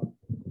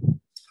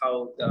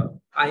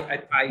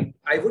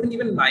I wouldn't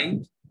even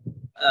mind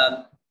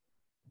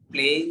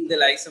playing the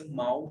likes of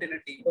Mount in a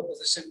deeper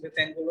position with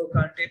N'Golo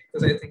Kante,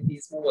 because I think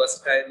he's more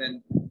versatile.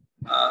 And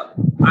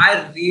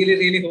I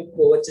really hope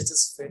Kovacic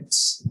is fit,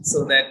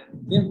 so that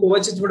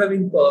Kovacic would have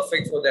been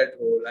perfect for that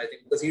role. I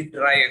think because he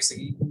drives,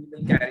 he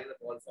will carry the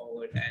ball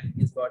forward, and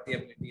he's got the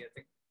ability. I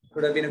think it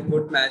would have been a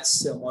good match,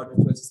 Modric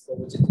versus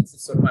Kovacic.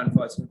 It's sort of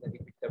unfortunate that he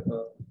picked up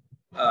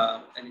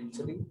an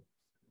injury.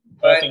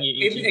 But I think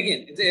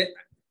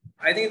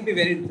it'd be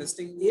very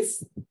interesting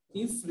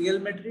if Real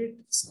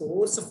Madrid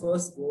scores the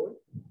first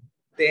goal,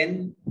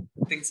 then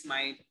things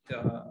might,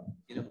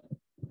 an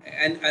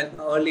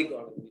early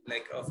goal,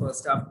 like a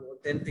first half goal,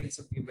 then things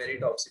would be very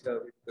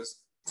topsy-turvy,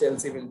 because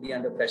Chelsea will be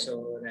under pressure,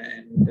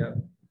 and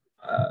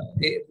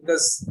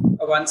because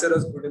a 1-0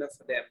 is good enough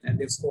for them, and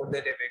they've scored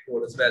their away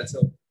goal as well.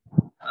 So,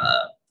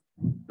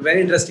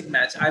 very interesting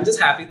match. I'm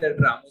just happy that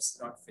Ramos is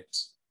not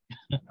fit,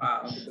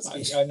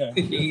 because I know.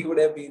 He would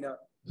have been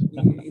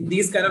in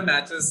these kind of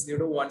matches, you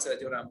don't want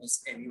Sergio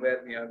Ramos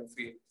anywhere near the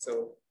field.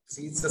 So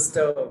he's just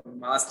a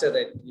master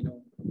at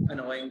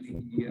annoying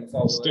the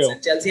forwards. Still.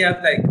 And Chelsea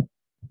have like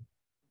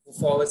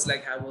forwards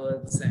like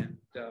Havertz and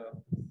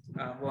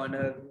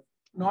Werner,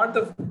 not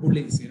the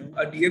bullies.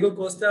 A Diego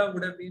Costa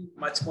would have been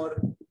much more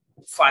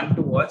fun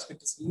to watch,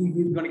 because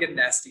he's going to get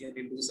nasty and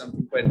he'll do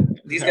something. But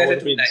these guys are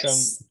too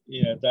nice.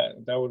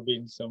 That would have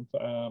been some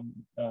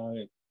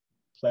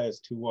players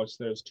to watch,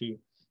 those two.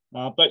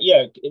 But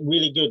yeah,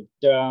 really good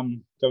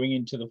going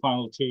into the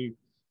final two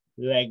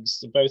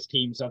legs. Both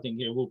teams, I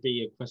think it will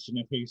be a question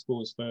of who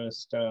scores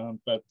first.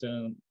 But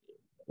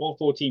all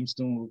four teams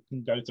still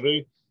can go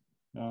through.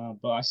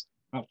 But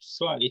I've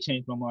slightly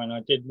changed my mind. I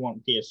did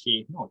want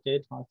PSG.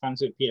 I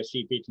fancied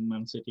PSG beating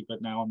Man City,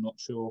 but now I'm not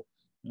sure.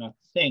 And I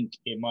think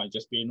it might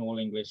just be an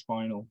all-English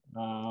final,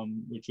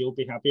 which you'll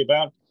be happy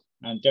about.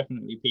 And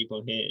definitely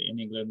people here in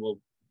England will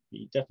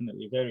be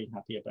definitely very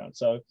happy about.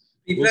 So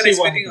people are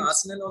expecting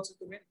Arsenal also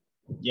to win.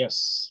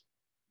 Yes,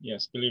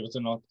 believe it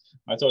or not.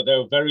 I thought they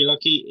were very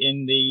lucky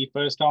in the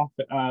first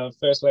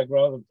leg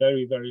rather,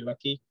 very, very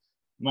lucky.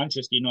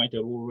 Manchester United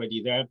are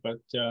already there, but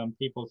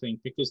people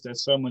think because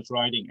there's so much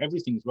riding,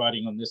 everything's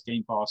riding on this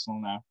game for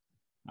Arsenal now.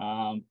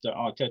 That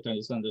Arteta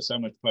is under so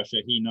much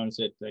pressure. He knows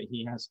it, that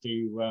he has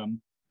to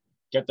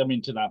get them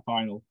into that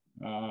final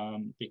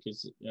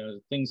because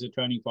things are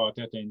turning for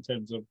Arteta in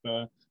terms of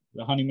the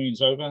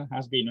honeymoon's over,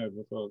 has been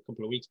over for a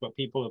couple of weeks, but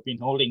people have been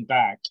holding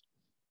back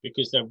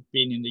because they've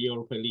been in the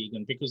Europa League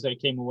and because they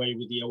came away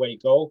with the away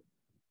goal.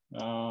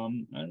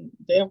 And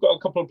they have got a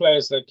couple of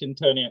players that can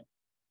turn it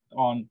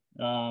on,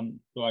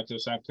 like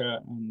Osaka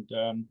and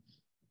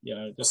you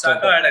know, just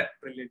Osaka had a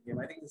brilliant game.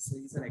 I think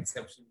he's an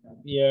exception.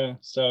 Yeah,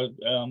 so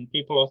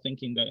people are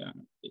thinking that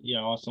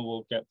Arsenal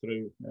will get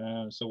through.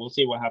 So we'll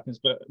see what happens.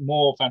 But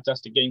more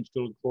fantastic games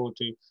to look forward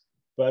to.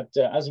 But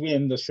as we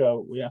end the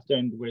show, we have to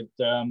end with.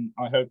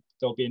 I hope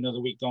there'll be another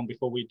week gone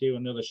before we do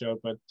another show.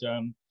 But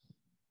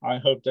I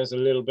hope there's a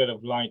little bit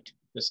of light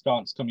that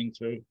starts coming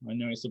through. I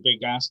know it's a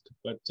big ask,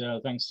 but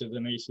thanks to the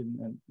nation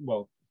and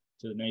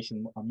to the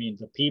nation, I mean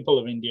the people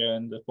of India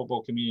and the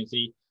football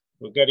community,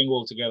 we're getting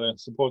all together,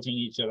 supporting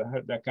each other. I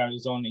hope that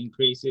carries on,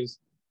 increases,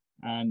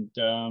 and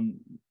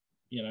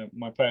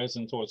my prayers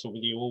and thoughts are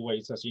with you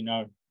always, as you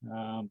know.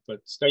 But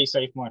stay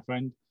safe, my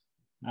friend,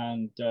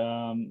 and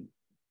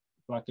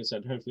like I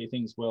said, hopefully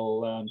things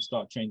will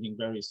start changing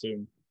very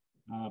soon.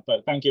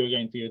 But thank you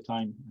again for your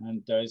time.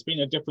 And it's been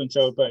a different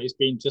show, but it's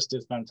been just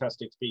as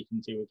fantastic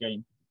speaking to you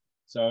again.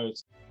 So